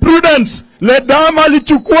jurisprudence, Ledama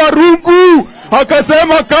alichukua rungu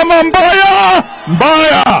akasema kama mbaya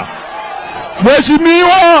mbaya.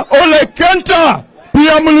 Mheshimiwa Ole Kenta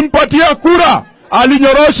pia mlimpatia kura,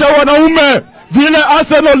 alinyorosha wanaume vile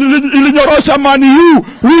Arsenal ilinyorosha Man U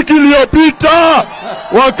wiki iliyopita,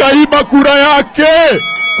 wakaiba kura yake.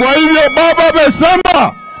 Kwa hivyo baba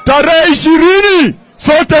amesema tarehe 20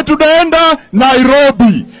 sote tunaenda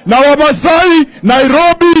Nairobi. Na Wamasai,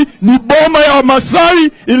 Nairobi ni boma ya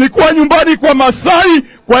Wamasai, ilikuwa nyumbani kwa Masai.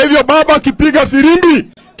 Kwa hivyo baba akipiga firimbi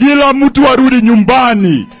kila mtu arudi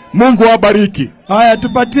nyumbani. Mungu awabariki. haya,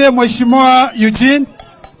 tupatie Mheshimiwa Eugene,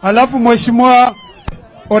 alafu Mheshimiwa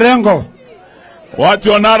Orengo.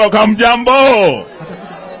 Watu wa Narok hamjambo?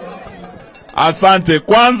 Asante.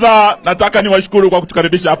 Kwanza nataka niwashukuru kwa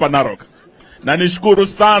kutukaribisha hapa Narok. Na nishukuru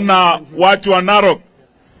sana watu wa Narok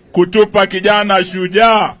kutupa kijana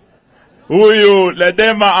shujaa huyu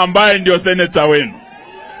Ledema ambaye ndio seneta wenu.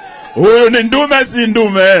 Huyu ni ndume si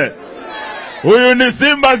ndume. Huyu ni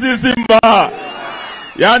simba si simba.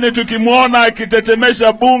 Yani tukimuona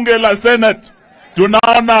akitetemesha bunge la Senate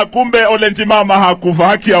tunaona kumbe Ole Ntimama hakufa,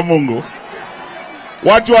 haki ya Mungu.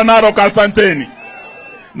 Watu wa Narok asanteni.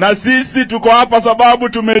 Na sisi tuko hapa sababu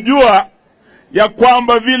tumejua ya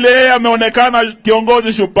kwamba vile yeye ameonekana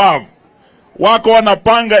kiongozi shupavu, wako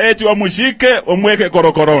wanapanga eti wamshike wamweke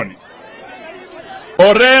korokoroni.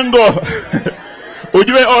 Orengo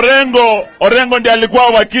ujue Orengo ndiye alikuwa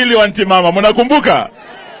wakili wa Ntimama, mnakumbuka?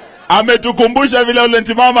 Ametukumbusha vile Ole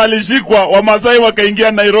Ntimama alishikwa, Wamasai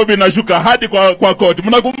wakaingia Nairobi na shuka hadi kwa koti,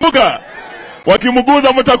 mnakumbuka?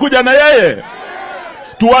 Wakimguza mtakuja na yeye.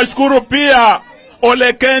 Tuwashukuru pia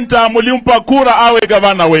Ole Kenta, mlimpa kura awe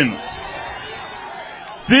gavana wenu.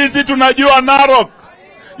 Sisi tunajua Narok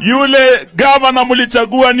yule gavana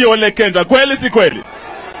mlichagua ni Ole Kenta, kweli si kweli?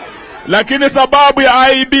 Lakini sababu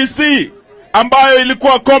ya IEBC ambayo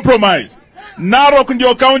ilikuwa compromise, Narok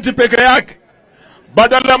ndio county peke yake.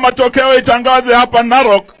 Badala matokeo itangaze hapa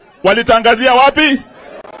Narok, walitangazia wapi?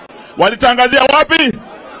 Walitangazia wapi?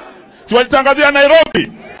 Si walitangazia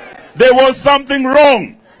Nairobi. There was something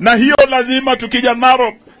wrong. Na hiyo lazima tukija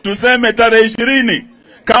Narok tuseme tarehe 20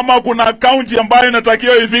 kama kuna county ambayo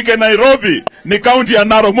inatakiwa ifike Nairobi ni county ya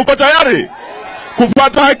Narok. Mko tayari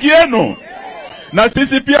kufuata haki yenu? Na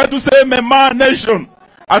sisi pia tuseme Man Nation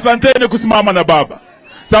asanteni kusimama na baba,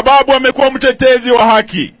 sababu amekuwa mtetezi wa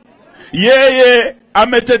haki. Yeye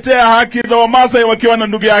ametetea haki za Wamasai wakiwa na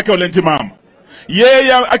ndugu yake Ole Ntimama.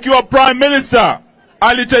 Yeye akiwa prime minister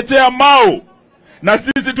alitetea Mau. Na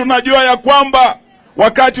sisi tunajua ya kwamba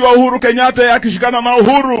wakati wa Uhuru Kenyatta akishikana na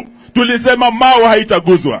Uhuru tulisema Mau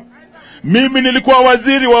haitaguzwa. Mimi nilikuwa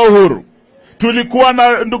waziri wa Uhuru, tulikuwa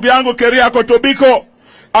na ndugu yangu Keriako Tobiko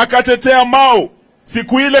akatetea Mau.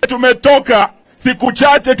 Siku ile tumetoka, siku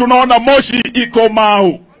chache tunaona moshi iko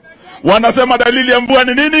Mau. Wanasema dalili ya mvua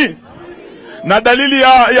ni nini? Na dalili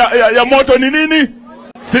ya moto ni nini?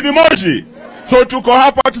 Si ni moshi. So tuko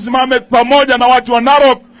hapa tusimame pamoja na watu wa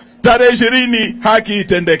Narok tarehe 20 haki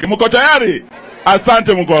itendeke. Mko tayari?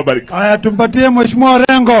 Asante, Mungu awabariki. Haya, tumpatie Mheshimiwa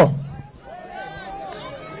Orengo.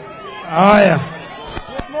 Haya.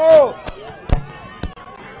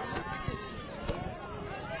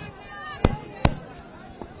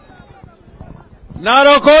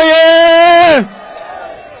 Narok oye!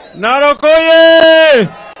 Narok oye!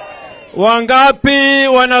 Wangapi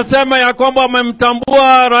wanasema ya kwamba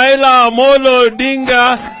wamemtambua Raila Amolo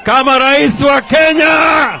Odinga kama rais wa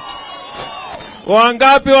Kenya?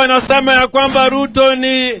 Wangapi wanasema ya kwamba Ruto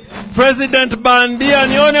ni president bandia?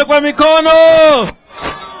 Nione kwa mikono.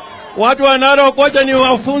 Watu wa Narok, wacha ni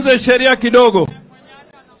wafunze sheria kidogo.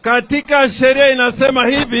 Katika sheria inasema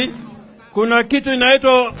hivi, kuna kitu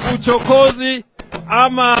inaitwa uchokozi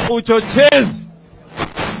ama uchochezi.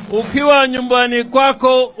 Ukiwa nyumbani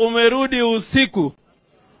kwako umerudi usiku,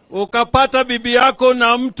 ukapata bibi yako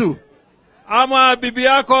na mtu, ama bibi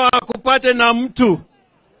yako akupate na mtu,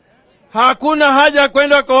 hakuna haja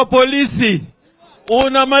kwenda kwa polisi.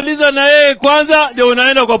 Unamaliza na yeye kwanza ndio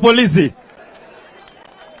unaenda kwa polisi.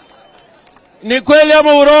 Ni kweli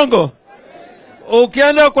ama urongo?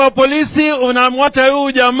 Ukienda kwa polisi unamwacha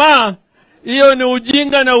huyu jamaa, hiyo ni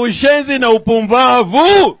ujinga na ushenzi na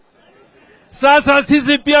upumbavu. Sasa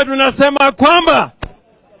sisi pia tunasema kwamba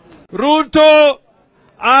Ruto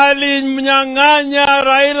alimnyang'anya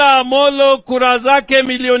Raila Amolo kura zake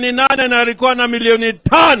 8,000,000 na alikuwa na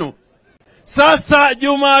 5,000,000. Sasa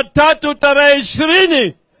Jumatatu tarehe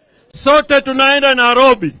 20 sote tunaenda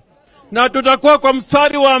Nairobi na tutakuwa kwa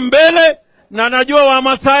mstari wa mbele, na najua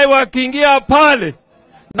Wamasai wakiingia pale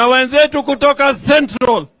na wenzetu kutoka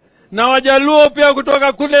Central na Wajaluo pia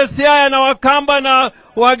kutoka kule Siaya na Wakamba na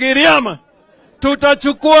Wagiriama,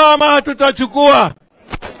 tutachukua ama hatutachukua?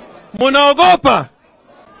 Munaogopa?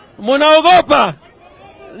 Munaogopa?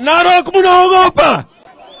 Narok munaogopa?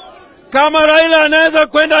 Kama Raila anaweza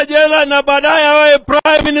kwenda jela na baadaye awe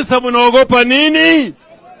prime minister, munaogopa nini?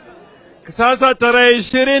 Sasa tarehe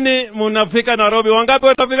 20 munafika Nairobi. Wangapi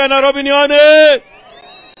watafika Nairobi nione?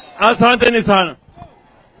 Asanteni sana.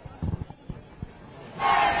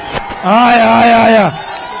 Haya.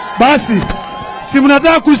 Basi, si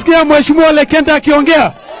mnataka kusikia Mheshimiwa Lekenta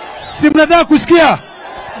akiongea? Si mnataka kusikia?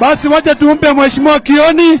 Basi wacha tumpe Mheshimiwa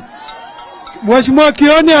Kioni. Mheshimiwa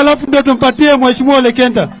Kioni, alafu ndio tumpatie Mheshimiwa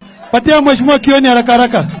Lekenta. Patia Mheshimiwa Kioni haraka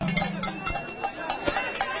haraka.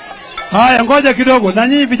 Haya, ngoja kidogo. Na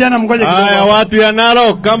nyinyi vijana mngoja kidogo. Haya, watu ya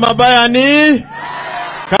Narok, kama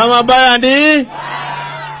baya ni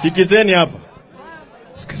sikizeni hapa.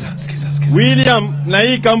 Sikiza. William na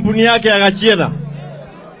hii kampuni yake ya Gachiera,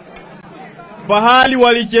 pahali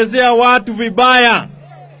walichezea watu vibaya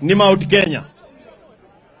ni Mount Kenya.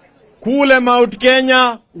 Kule Mount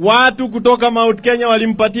Kenya, watu kutoka Mount Kenya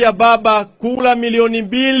walimpatia baba kula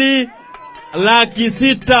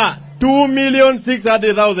 2,600,000,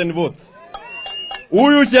 2,600,000 votes.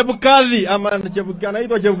 Huyu Chebukadhi ama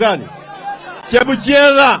anaitwa Chebukadhi,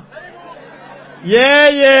 Chebucheza,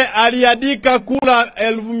 yeye aliandika kula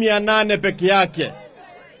 1,800 peke yake.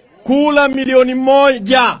 Kula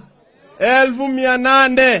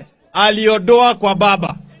 1,800,000 aliodoa kwa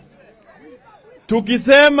baba.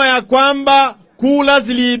 Tukisema ya kwamba kula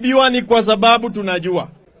ziliibiwa ni kwa sababu tunajua.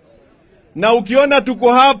 Na ukiona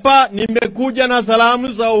tuko hapa, nimekuja na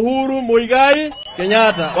salamu za Uhuru Muigai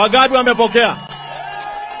Kenyatta. Wagabi wamepokea.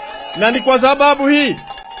 Na ni kwa sababu hii,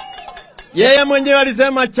 yeye mwenyewe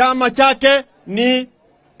alisema chama chake ni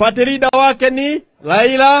patirida wake ni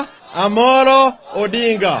Raila Amolo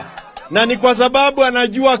Odinga. Na ni kwa sababu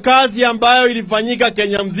anajua kazi ambayo ilifanyika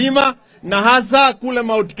Kenya mzima na hasa kule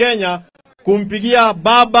Mount Kenya kumpigia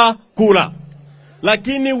baba kula.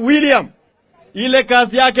 Lakini William, ile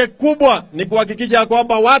kazi yake kubwa ni kuhakikisha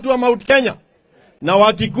kwamba watu wa Mount Kenya na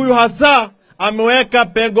Wakikuyu hasa ameweka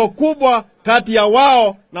pengo kubwa kati ya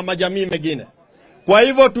wao na majamii mengine. Kwa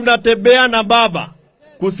hivyo tunatembea na baba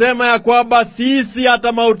kusema ya kwamba sisi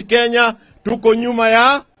hata Mount Kenya tuko nyuma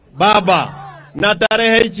ya baba. Na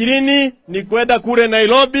tarehe 20 ni kwenda kule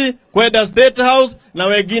Nairobi, kwenda State House, na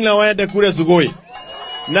wengine waende kule Sugoi.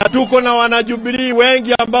 Na tuko na wanajubilee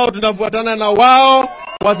wengi ambao tunafuatana na wao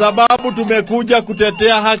kwa sababu tumekuja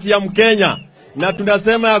kutetea haki ya Mkenya. Na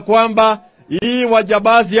tunasema ya kwamba hii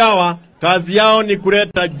wajabazi hawa kazi yao ni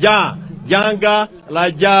kuleta janga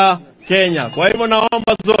la Kenya. Kwa hivyo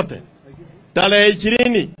naomba zote, tarehe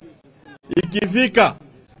 20 ikifika,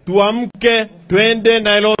 tuamke twende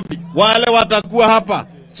Nairobi. Wale watakuwa hapa,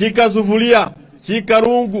 shika sufuria, shika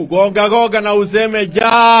rungu, goga na useme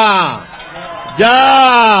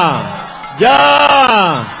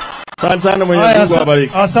Asante sana, Mwenyezi Mungu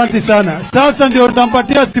awabariki. Asante sana. Sasa ndio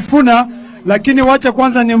tutampatia Sifuna, lakini wacha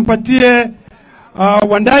kwanza nimpatie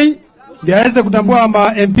Wandai ndio aweze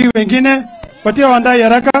kutambua MP wengine. Patia Wandai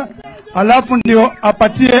haraka, alafu ndio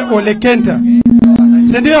apatie Ole Kenta.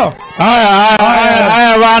 si ndio?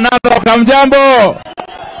 Haya Narok, hamjambo.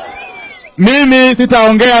 Mimi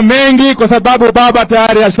sitaongea mengi kwa sababu baba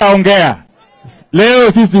tayari ashaongea.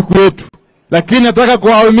 Leo si siku yetu, lakini nataka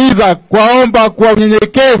kuwahimiza, kuwaomba kwa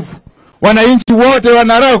unyenyekevu wananchi wote wa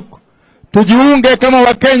Narok tujiunge kama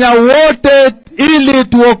Wakenya wote ili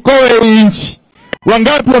tuokoe nchi.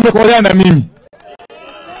 Wangapi wamekubaliana na mimi?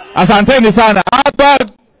 Asanteni sana. Hapa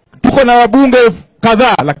tuko na wabunge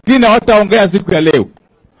kadhaa lakini hawataongea siku ya leo.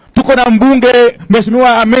 Tuko na mbunge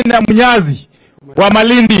Mheshimiwa Amina Munyazi wa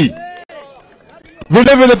Malindi.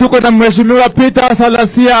 Vile tuko na Mheshimiwa Peter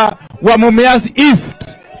Salasia wa Mumias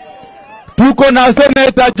East. Tuko na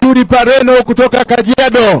Senator Judy Pareno kutoka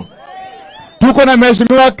Kajiado. Tuko na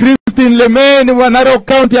Mheshimiwa Christine Lemeni wa Narok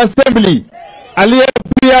County Assembly, aliye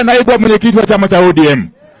pia naibu mwenyekiti wa chama cha ODM.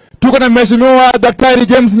 Tuko na Mheshimiwa Daktari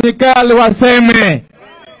James Nyikal wa Seme.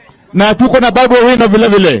 Na tuko na Babu Wino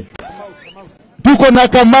vile. Tuko na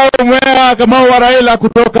Kamau wa Raila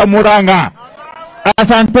kutoka Murang'a.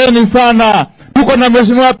 Asanteni sana. Tuko na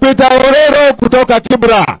Mheshimiwa Peter Orero kutoka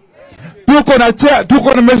Kibra.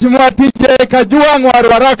 Tuko na Mheshimiwa TJ Kajuang wa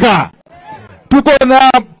Ruaraka. Tuko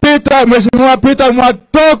na Mheshimiwa Peter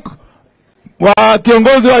Mwatok wa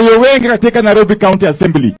kiongozi wa wengi katika Nairobi County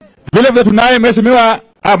Assembly. Vile tunaye Mheshimiwa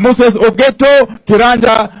Moses Ogeto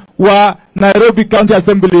Kiranja wa Nairobi County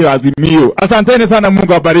Assembly ya Azimio. Asanteni sana,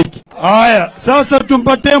 Mungu awabariki. Haya, sasa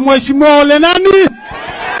tumpatie Mheshimiwa Ole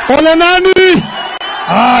nani?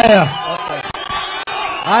 Haya.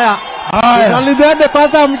 Salibende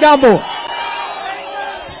kwanza, mjambo.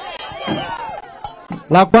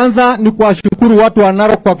 La kwanza ni kuwashukuru watu wa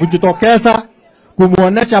Narok kwa kujitokeza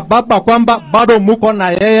kumuonesha baba kwamba bado muko na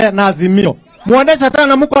yeye na Azimio. Muonesha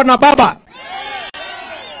tena muko na baba.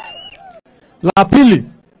 La pili,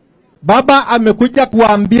 baba amekuja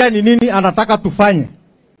kuambia ni nini anataka tufanye.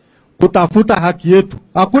 Kutafuta haki yetu.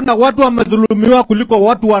 Hakuna watu wamedhulumiwa kuliko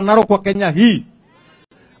watu wa Narok kwa Kenya hii.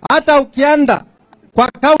 Hata ukienda kwa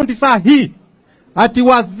kaunti saa hii, ati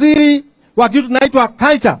waziri wa kitu naitwa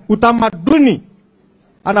culture, utamaduni,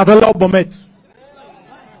 anatolewa Bomet.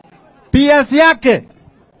 PS yake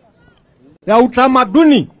ya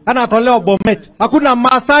utamaduni anatolewa Bomet. Hakuna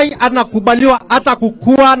Masai anakubaliwa hata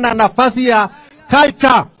kukua na nafasi ya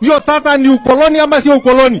culture. Hiyo sasa ni ukoloni ama sio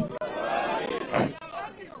ukoloni?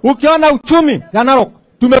 Ukiona uchumi ya Narok,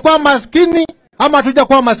 tumekuwa maskini ama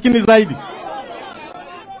hatujakuwa maskini zaidi?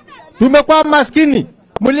 Tumekuwa maskini.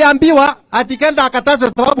 Mliambiwa ati Kenda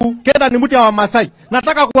akataze sababu Kenda ni mtu wa Masai.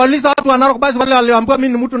 Nataka kuwauliza watu wa Narok basi wale walioambiwa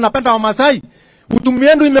mimi ni mtu napenda wa Masai. Uchumi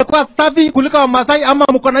wenu imekuwa safi kuliko wa Masai ama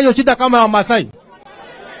mko na hiyo shida kama wa Masai?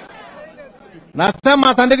 Nasema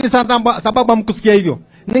asanteni sana sababu mkusikia hivyo.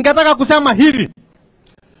 Ningetaka kusema hivi.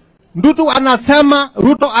 Ndutu anasema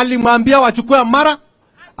Ruto alimwambia wachukue Mara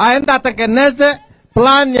aenda atengeneze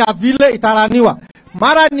plan ya vile itaraniwa.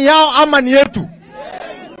 Mara ni yao ama ni yetu?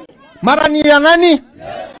 Mara ni ya nani?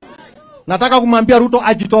 Nataka kumwambia Ruto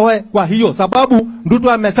ajitoe kwa hiyo sababu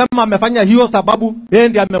Ruto amesema amefanya hiyo sababu yeye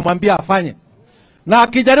ndiye amemwambia afanye. Na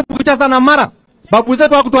akijaribu kucheza na Mara, babu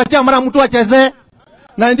zetu hawakutuachia Mara mtu achezee.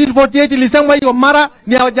 1948 ilisema hiyo Mara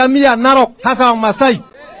ni ya jamii ya Narok hasa wa Masai.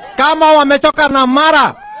 Kama wamechoka na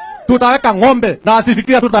Mara, tutaweka ng'ombe na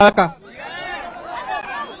asifikiria tutaweka.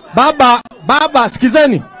 Baba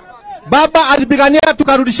sikizeni. Baba alipigania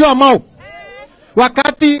tukarudishiwa Mau.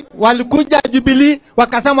 Wakati walikuja Jubilee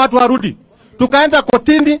wakasema watu warudi. Tukaenda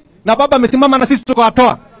kotini na baba amesimama na sisi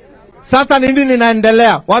tukawatoa. Sasa nini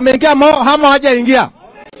ninaendelea? Wameingia Mau ama hawajaingia?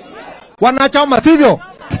 Wanachoma sivyo?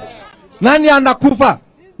 Nani anakufa?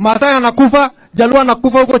 Masai anakufa, Jaluo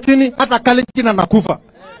anakufa huko chini, hata Kalenjin anakufa.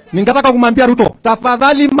 Ningetaka kumwambia Ruto,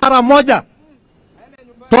 tafadhali mara moja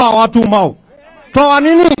toa watu Mau. Toa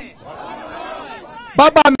nini?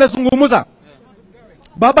 Baba amezungumza.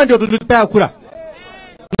 Baba ndio tulipea kura.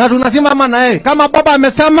 Na tunasimama na yeye. Kama baba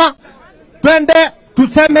amesema twende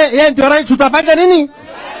tuseme yeye ndio rais, tutafanya nini?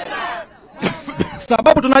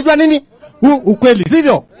 Sababu tunajua nini? Ukweli,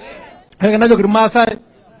 sivyo? Hegenajo Masai.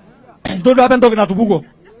 Ndio hapa ndio kinatubugo.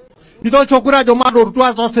 Ndio chokura jo mado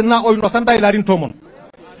rutua tosena o inosanda ilarin tomon.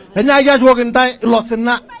 Enya ya jo gintai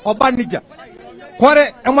losena obanija.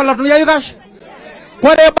 Kore emala tunya yugash.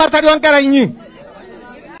 Kore basari wankara nyi.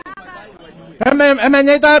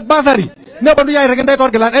 Nyaita basari. Ne bandu ya rekenda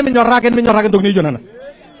torgela eminyoraken dogni jonana.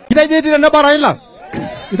 Ita jeti na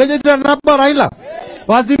baraila.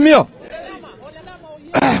 Wazimio.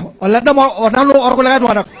 Olada mo onalo orgolega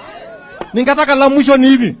dwana. Ningataka la mwisho ni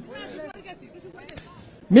hivi.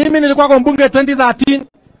 Mimi nilikuwa kwa mbunge 2013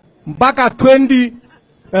 mpaka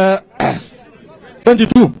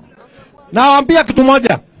 2022. Nawaambia kitu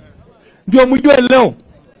moja. Ndio mjue leo.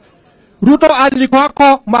 Ruto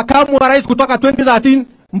alikuwako makamu wa rais kutoka 2013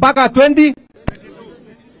 mpaka 20.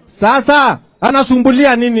 Sasa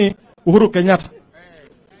anasumbulia nini Uhuru Kenyatta?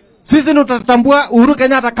 Sisi tutatambua Uhuru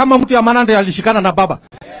Kenyatta kama mtu ya maana ndiye alishikana na baba.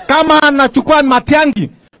 Kama anachukua Matiang'i,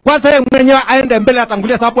 kwanza yeye mwenyewe aende mbele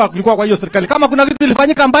atangulia, sababu alikuwa kwa hiyo serikali. Kama kuna kitu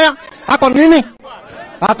ilifanyika mbaya, hapo nini?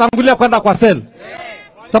 Atangulia kwenda kwa sel.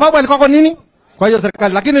 Sababu alikuwa kwa nini? Kwa hiyo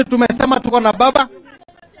serikali. Lakini tumesema tuko na baba.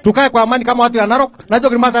 Tukae kwa amani kama watu ya Narok. Najua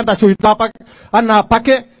kama sasa shoita hapa ana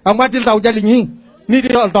pake amwati lita ujali nyingi. Ni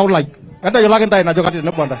ndio utaulai. Hata yolake ndai najua kati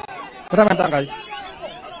ne bwanda. Hata mtanga.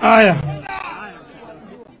 Aya.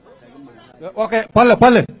 Okay,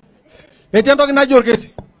 pale. Etiendo kinajua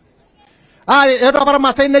kesi. Eto para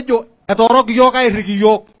masai nejo etorok yok ay rigi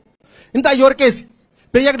yok. Inta yor kesi.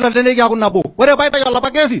 Peyak dalene ya kunabo. Ore baita yola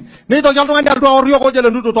pakesi. Ni to jalto ngandi aldo oryo ko jele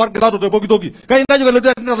nduto tor gilado te bogi dogi. Kay ndajo gele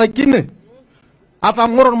te kinne. Ata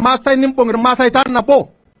ngoron masai nimpongir masai tana po.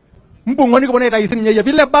 Mbongoni ko boneta isini nyeye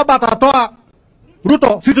vile baba atatoa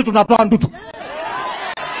Ruto, sisi tunatoa ndutu.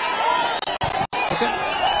 Okay.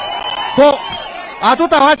 So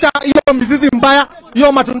hatutawacha hiyo mizizi mbaya,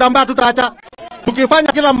 hiyo matunda mbaya tutaacha.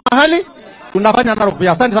 Tukifanya kila mahali tunafanya Narok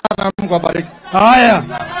pia. Asante sana, Mungu awabariki. Haya,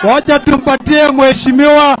 wacha tumpatie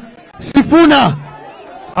mheshimiwa Sifuna.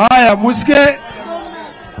 Haya, musike.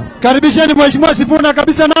 Karibisheni mheshimiwa Sifuna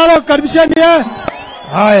kabisa Narok, karibisheni eh.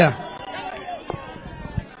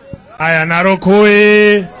 Haya Narok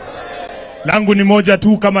hoye. Langu ni moja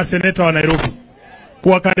tu kama seneta wa Nairobi.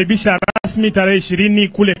 Kuwakaribisha rasmi tarehe 20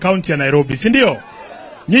 kule kaunti ya Nairobi, si ndio?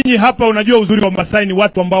 Nyinyi hapa unajua uzuri wa Masai ni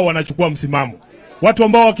watu ambao wanachukua msimamo. Watu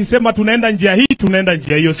ambao wakisema tunaenda njia hii, tunaenda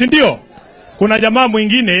njia hiyo, si ndio? Kuna jamaa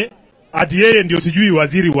mwingine ati yeye ndio sijui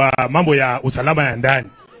waziri wa mambo ya usalama ya ndani.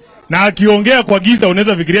 Na akiongea kwa giza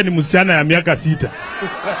unaweza fikiria ni msichana ya miaka 6.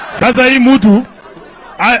 Sasa hii mtu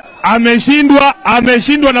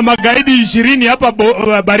ameshindwa na magaidi 20 hapa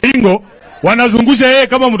Baringo, wanazungusha yeye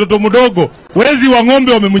kama mtoto mdogo. Wezi wa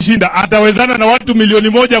ng'ombe wamemshinda. Atawezana na watu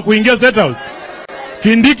 1,000,000 kuingia State House?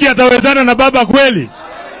 Kindiki atawezana na baba kweli?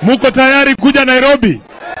 Muko tayari kuja Nairobi?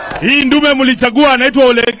 Hii ndume mlichagua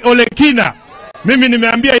anaitwa Olekina. Mimi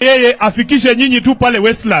nimeambia yeye afikishe nyinyi tu pale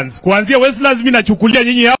Westlands. Kuanzia Westlands mimi nachukulia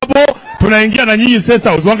nyinyi hapo, tunaingia na nyinyi State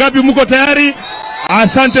House. Wangapi mko tayari?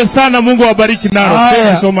 Asante sana, Mungu awabariki Narok.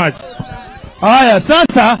 Thank you so much. Haya,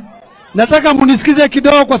 sasa nataka munisikize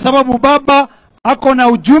kidogo kwa sababu baba ako na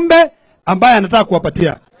ujumbe ambaye anataka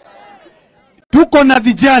kuwapatia. Tuko na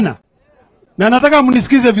vijana na nataka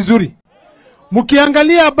munisikize vizuri.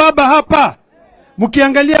 Mkiangalia baba hapa,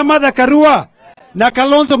 mkiangalia Martha Karua na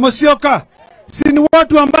Kalonzo Musyoka, si ni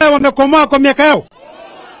watu ambao wamekomaa kwa miaka yao?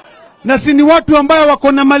 Na si ni watu ambao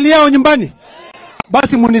wako na mali yao nyumbani?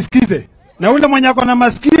 Basi munisikize. Na ule mwenye ako na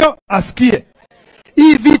masikio asikie.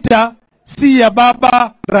 Hii vita si ya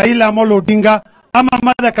baba Raila Amolo Odinga ama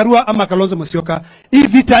Martha Karua ama Kalonzo Musyoka. Hii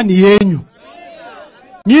vita ni yenyu.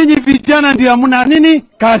 Nyinyi vijana ndio hamna nini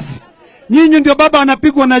kazi. Nyinyi ndio baba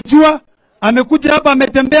anapigwa na jua, amekuja hapa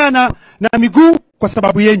ametembea na miguu kwa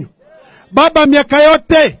sababu yenyu. Baba miaka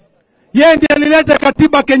yote yeye ndiye alileta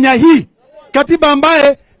katiba Kenya hii. Katiba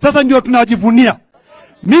ambaye sasa ndio tunajivunia.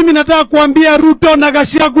 Mimi nataka kuambia Ruto na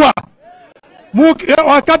Gachagua,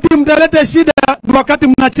 wakati mtalete shida wakati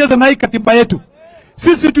mnacheza na hii katiba yetu.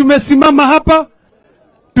 Sisi tumesimama hapa,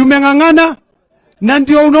 tumeng'ang'ana, na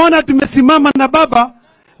ndio unaona tumesimama na baba.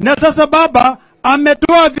 Na sasa baba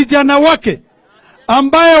ametoa vijana wake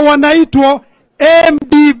ambaye wanaitwa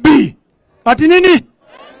MDB. Ati nini?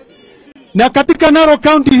 Na katika Narok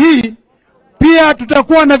County hii pia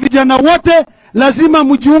tutakuwa na vijana wote, lazima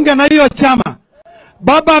mjiunge na hiyo chama.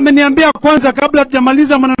 Baba ameniambia kwanza kabla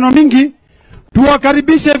tujamaliza maneno mingi,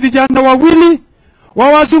 tuwakaribishe vijana wawili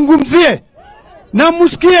wawazungumzie na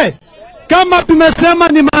msikie. Kama tumesema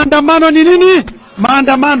ni maandamano, ni nini?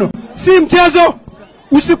 Maandamano si mchezo.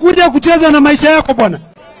 Usikuje kucheza na maisha yako bwana.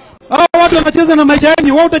 Hao watu wanacheza na maisha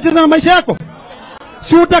yenu, wewe utacheza na maisha yako?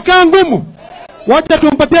 Si utakaa ngumu? Wacha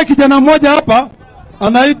tumpatie kijana mmoja hapa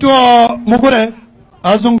anaitwa Mugure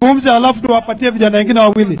azungumze, alafu tuwapatie vijana wengine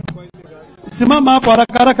wawili. Simama hapo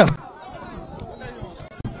haraka haraka.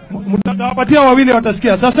 Mtawapatia wawili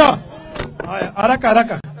watasikia. Sasa haya, haraka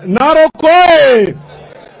haraka. Narok oye!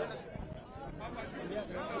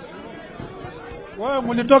 Wewe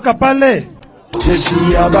mlitoka pale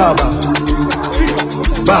Jeshi ya baba.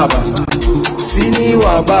 Baba. Sini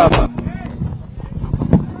wa baba.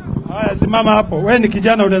 Haya, simama hapo. Wewe ni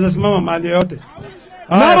kijana, unaweza simama mahali yote.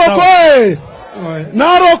 Narok oye!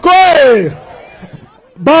 Narok oye!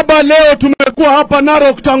 Baba, leo tumekuwa hapa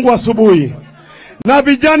Narok tangu asubuhi. Na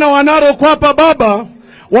vijana wa Narok hapa baba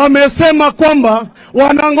wamesema kwamba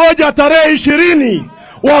wanangoja tarehe 20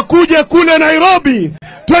 wakuje kule Nairobi,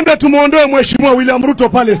 twende tumuondoe Mheshimiwa William Ruto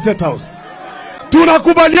pale State House.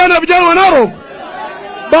 Tunakubaliana vijana wa Narok?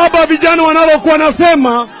 Baba, vijana wa Narok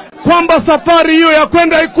wanasema kwamba safari hiyo ya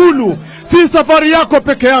kwenda Ikulu si safari yako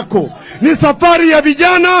peke yako, ni safari ya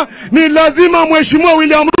vijana. Ni lazima Mheshimiwa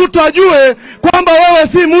William Ruto ajue kwamba wewe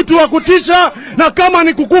si mtu wa kutisha, na kama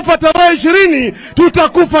ni kukufa tarehe 20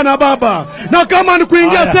 tutakufa na baba, na kama ni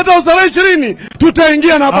kuingia State House tarehe 20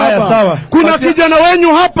 tutaingia na baba. Kuna kijana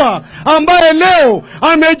wenyu hapa ambaye leo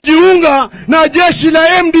amejiunga na jeshi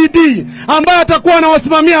la MDD ambaye atakuwa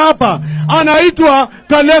anawasimamia hapa, anaitwa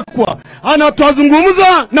Kalekwa.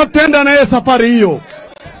 Anatazungumza na tutaenda na yeye safari hiyo.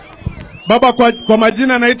 Baba, kwa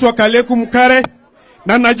majina naitwa Kaleku Mkare,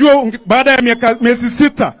 na najua baada ya miezi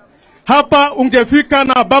 6 hapa ungefika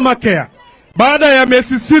na Obamacare. Baada ya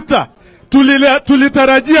miezi 6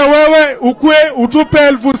 tulitarajia wewe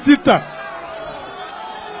utupe 6,000.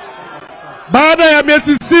 Baada ya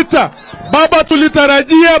miezi 6 baba,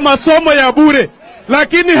 tulitarajia masomo ya bure,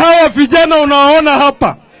 lakini hawa vijana unaona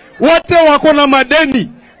hapa wote wako na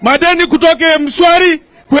madeni kutoka Mshwari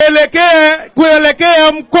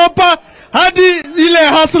kuelekea Mkopa hadi ile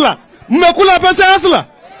Hasla. Mmekula pesa ya Hasla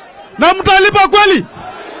na mtalipa kweli?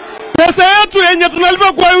 Pesa yetu yenye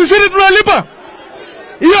tunalipa kwa ushuru tunalipa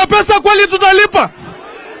hiyo pesa kweli? Tutalipa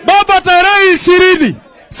baba tarehe 20.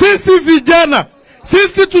 Sisi vijana,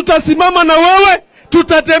 sisi tutasimama na wewe,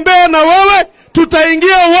 tutatembea na wewe,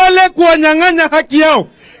 tutaingia wale kuwanyang'anya haki yao,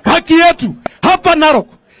 haki yetu hapa Narok.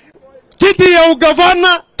 Kiti ya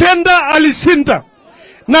ugavana Tenda alishinda,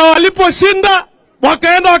 na waliposhinda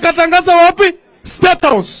wakaenda wakatangaza wapi? State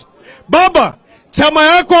House. Baba, chama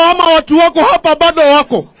yako ama watu wako hapa bado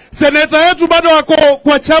wako, seneta yetu bado wako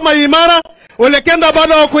kwa chama imara, Olekenda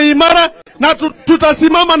bado wako imara, na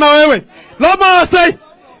tutasimama na wewe. Lama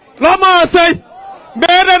asai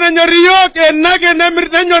mbele na nyoriyoke nage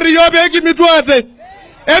nyoriyoke eki mituate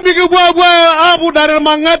ebi kibwa abu dare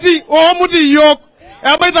mangati omuti yok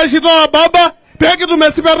abaita shitoa baba peki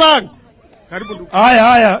tumesiperang.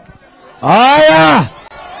 Haya.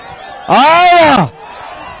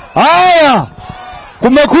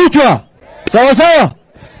 Kumekuchwa. Sawa.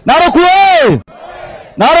 Narok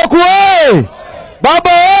we!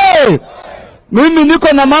 Baba we! Mimi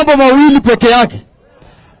niko na mambo mawili peke yake.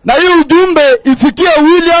 Na hii ujumbe ifikie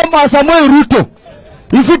William Samoei Ruto.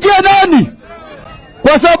 Ifikie nani?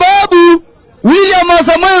 Kwa sababu William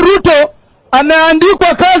Samoei Ruto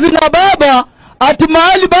ameandikwa kazi na baba, ati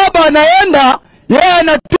mahali baba anaenda yeye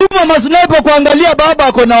anatuma masniper kuangalia baba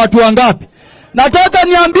ako na watu wangapi. Nataka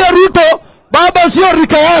niambie Ruto, baba sio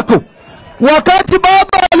rika yako. Wakati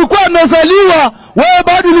baba alikuwa amezaliwa, wewe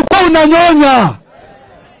bado ulikuwa unanyonya.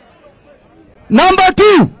 Number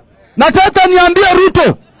 2, nataka niambie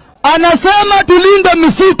Ruto, anasema tulinde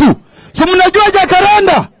misitu. Si mnajua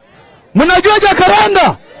Jacaranda?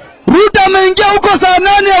 Ruto ameingia huko saa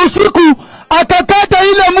 8 ya usiku akakata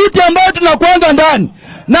ile mti ambayo tunakwanga ndani.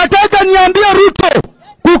 Nataka niambie Ruto,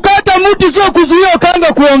 kukata mti sio kuzuia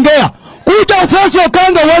kanga kuongea. Kuja ufanye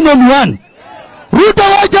kanga 1-on-1. Ruto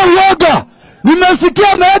wacha uoga.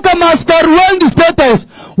 Nimesikia ameweka maaskari wengi State House.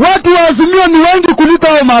 Watu wa Azimio ni wengi kuliko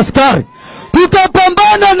hao maaskari.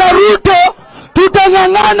 Tutapambana na Ruto,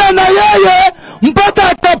 tutang'ang'ana na yeye mpaka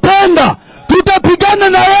atapenda. Tutapigana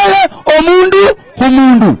na yeye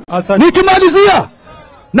humundu. Nikimalizia,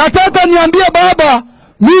 nataka niambie baba,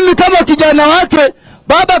 mimi kama kijana wake,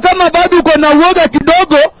 baba kama bado uko na uoga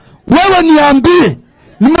kidogo, wewe niambie.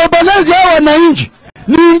 Nimebalezi hao wananchi,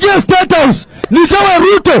 niingie State House, nitoe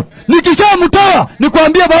Ruto, nikishamtoa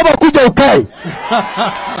nikwambie baba kuja ukae.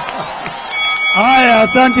 Haya,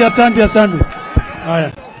 asante.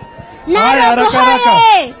 Haya. Narok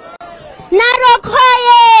hoye! Narok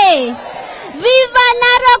hoye! Viva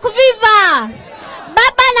Narok, viva!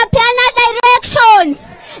 Baba anapeana directions,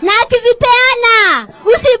 na akizipeana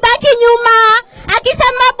usibaki nyuma.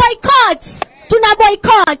 Akisema boycott, tuna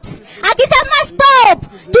boycott. Akisema stop,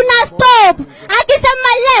 tuna stop.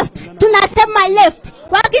 Akisema left, tunasema left.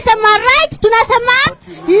 Wakisema right, tunasema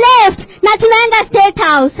left, na tunaenda State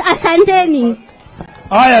House. Asanteni.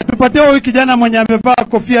 Haya, tupatie huyu kijana mwenye amevaa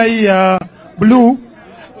kofia hii ya blue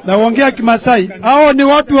na uongea Kimasai. Hao ni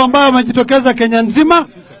watu ambao wamejitokeza Kenya nzima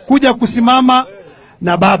kuja kusimama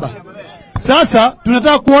na baba. Sasa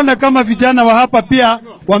tunataka kuona kama vijana wa hapa pia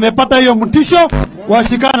wamepata hiyo mtisho,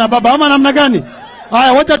 washikana na baba ama namna gani?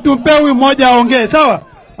 Haya, wacha tumpe huyu mmoja aongee, sawa?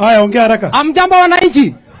 Haya, ongea haraka. Amjambo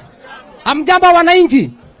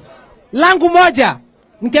wananchi. Langu moja,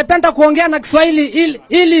 ningependa kuongea na Kiswahili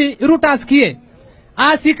ili Ruto asikie.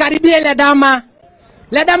 Asikaribie Ledama.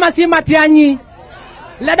 Ledama si Matiang'i.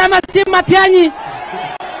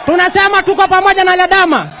 tunasema tuko pamoja na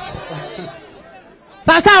Ledama,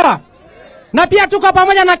 sawa, na pia tuko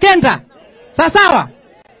pamoja na Kenda, sawa.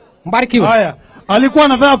 Mbarikiwe. Haya, alikuwa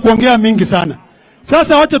anataka kuongea mingi sana.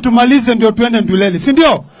 Sasa wacha tumalize ndio tuende Nduleli, si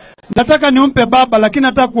ndio? Nataka niumpe baba, lakini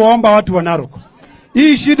nataka kuwaomba watu wa Narok.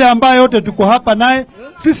 Hii shida ambayo yote tuko hapa naye,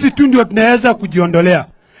 sisi tu ndio tunaweza kujiondolea.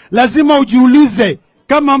 Lazima ujiulize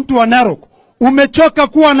kama mtu wa Narok, umechoka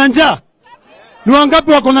kuwa na njaa? Ni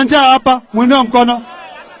wangapi wako na njaa hapa? Mwinua mkono.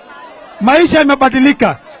 Maisha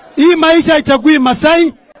yamebadilika. Hii maisha haichagui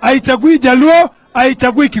Masai, haichagui Jaluo,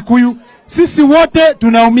 haichagui Kikuyu. Sisi wote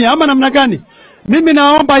tunaumia, ama namna gani? Mimi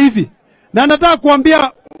naomba hivi, na nataka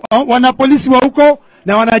kuambia wanapolisi wa huko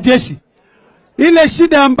na wanajeshi, ile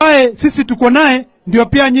shida ambaye sisi tuko naye ndio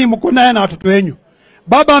pia nyinyi mko naye na watoto wenu.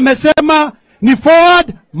 Baba amesema ni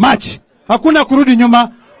forward march, hakuna kurudi nyuma.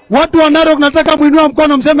 Watu wa Narok nataka muinua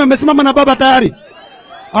mkono mseme amesimama na baba tayari.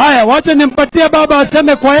 Haya, wacha nimpatie baba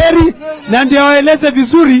aseme kwa heri na ndio aeleze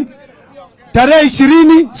vizuri. Tarehe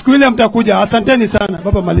 20 siku ile mtakuja. Asanteni sana.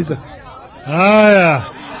 Baba maliza. Haya.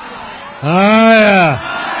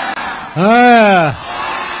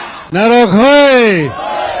 Narok hoi!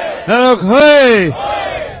 Narok hoi!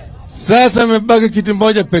 Sasa imebaki kitu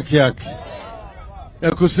moja peke yake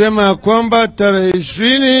ya kusema kwamba tarehe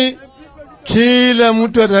 20 kila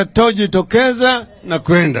mtu atajitokeza na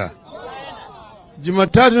kwenda.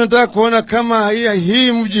 Jumatatu nataka kuona kama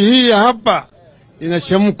hii mji hii ya hapa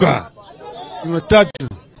inachemka. Jumatatu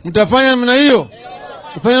mtafanya namna hiyo?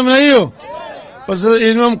 Mtafanya namna hiyo? Sasa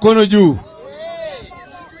inua mkono juu,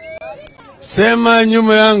 sema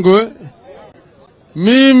nyuma yangu,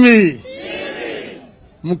 mimi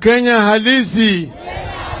Mkenya halisi,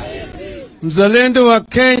 mzalendo wa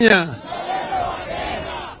Kenya,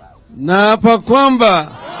 na hapa kwamba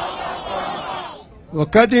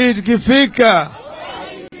wakati tukifika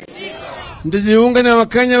nitajiunga na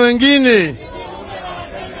Wakenya wengine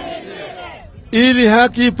ili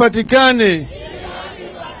haki ipatikane,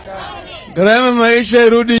 gharama maisha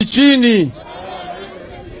irudi chini,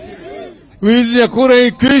 wizi ya kura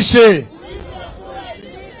ikwishe,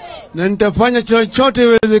 na nitafanya chochote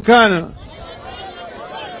iwezekana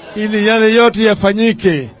ili yale yote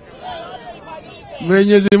yafanyike.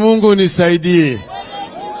 Mwenyezi Mungu nisaidie.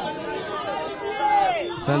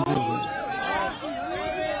 Asante sana.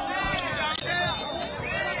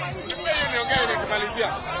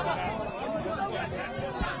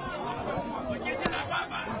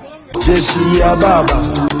 Jeshi ya baba,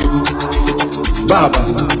 baba,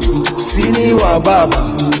 sini wa baba,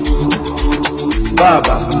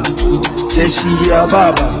 baba, jeshi ya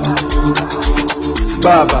baba,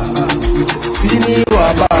 baba, sini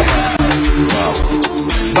wa baba,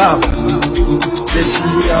 baba, jeshi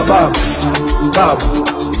ya baba, baba,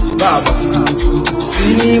 baba,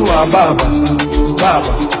 sini wa baba,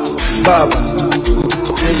 baba, baba,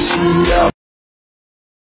 jeshi ya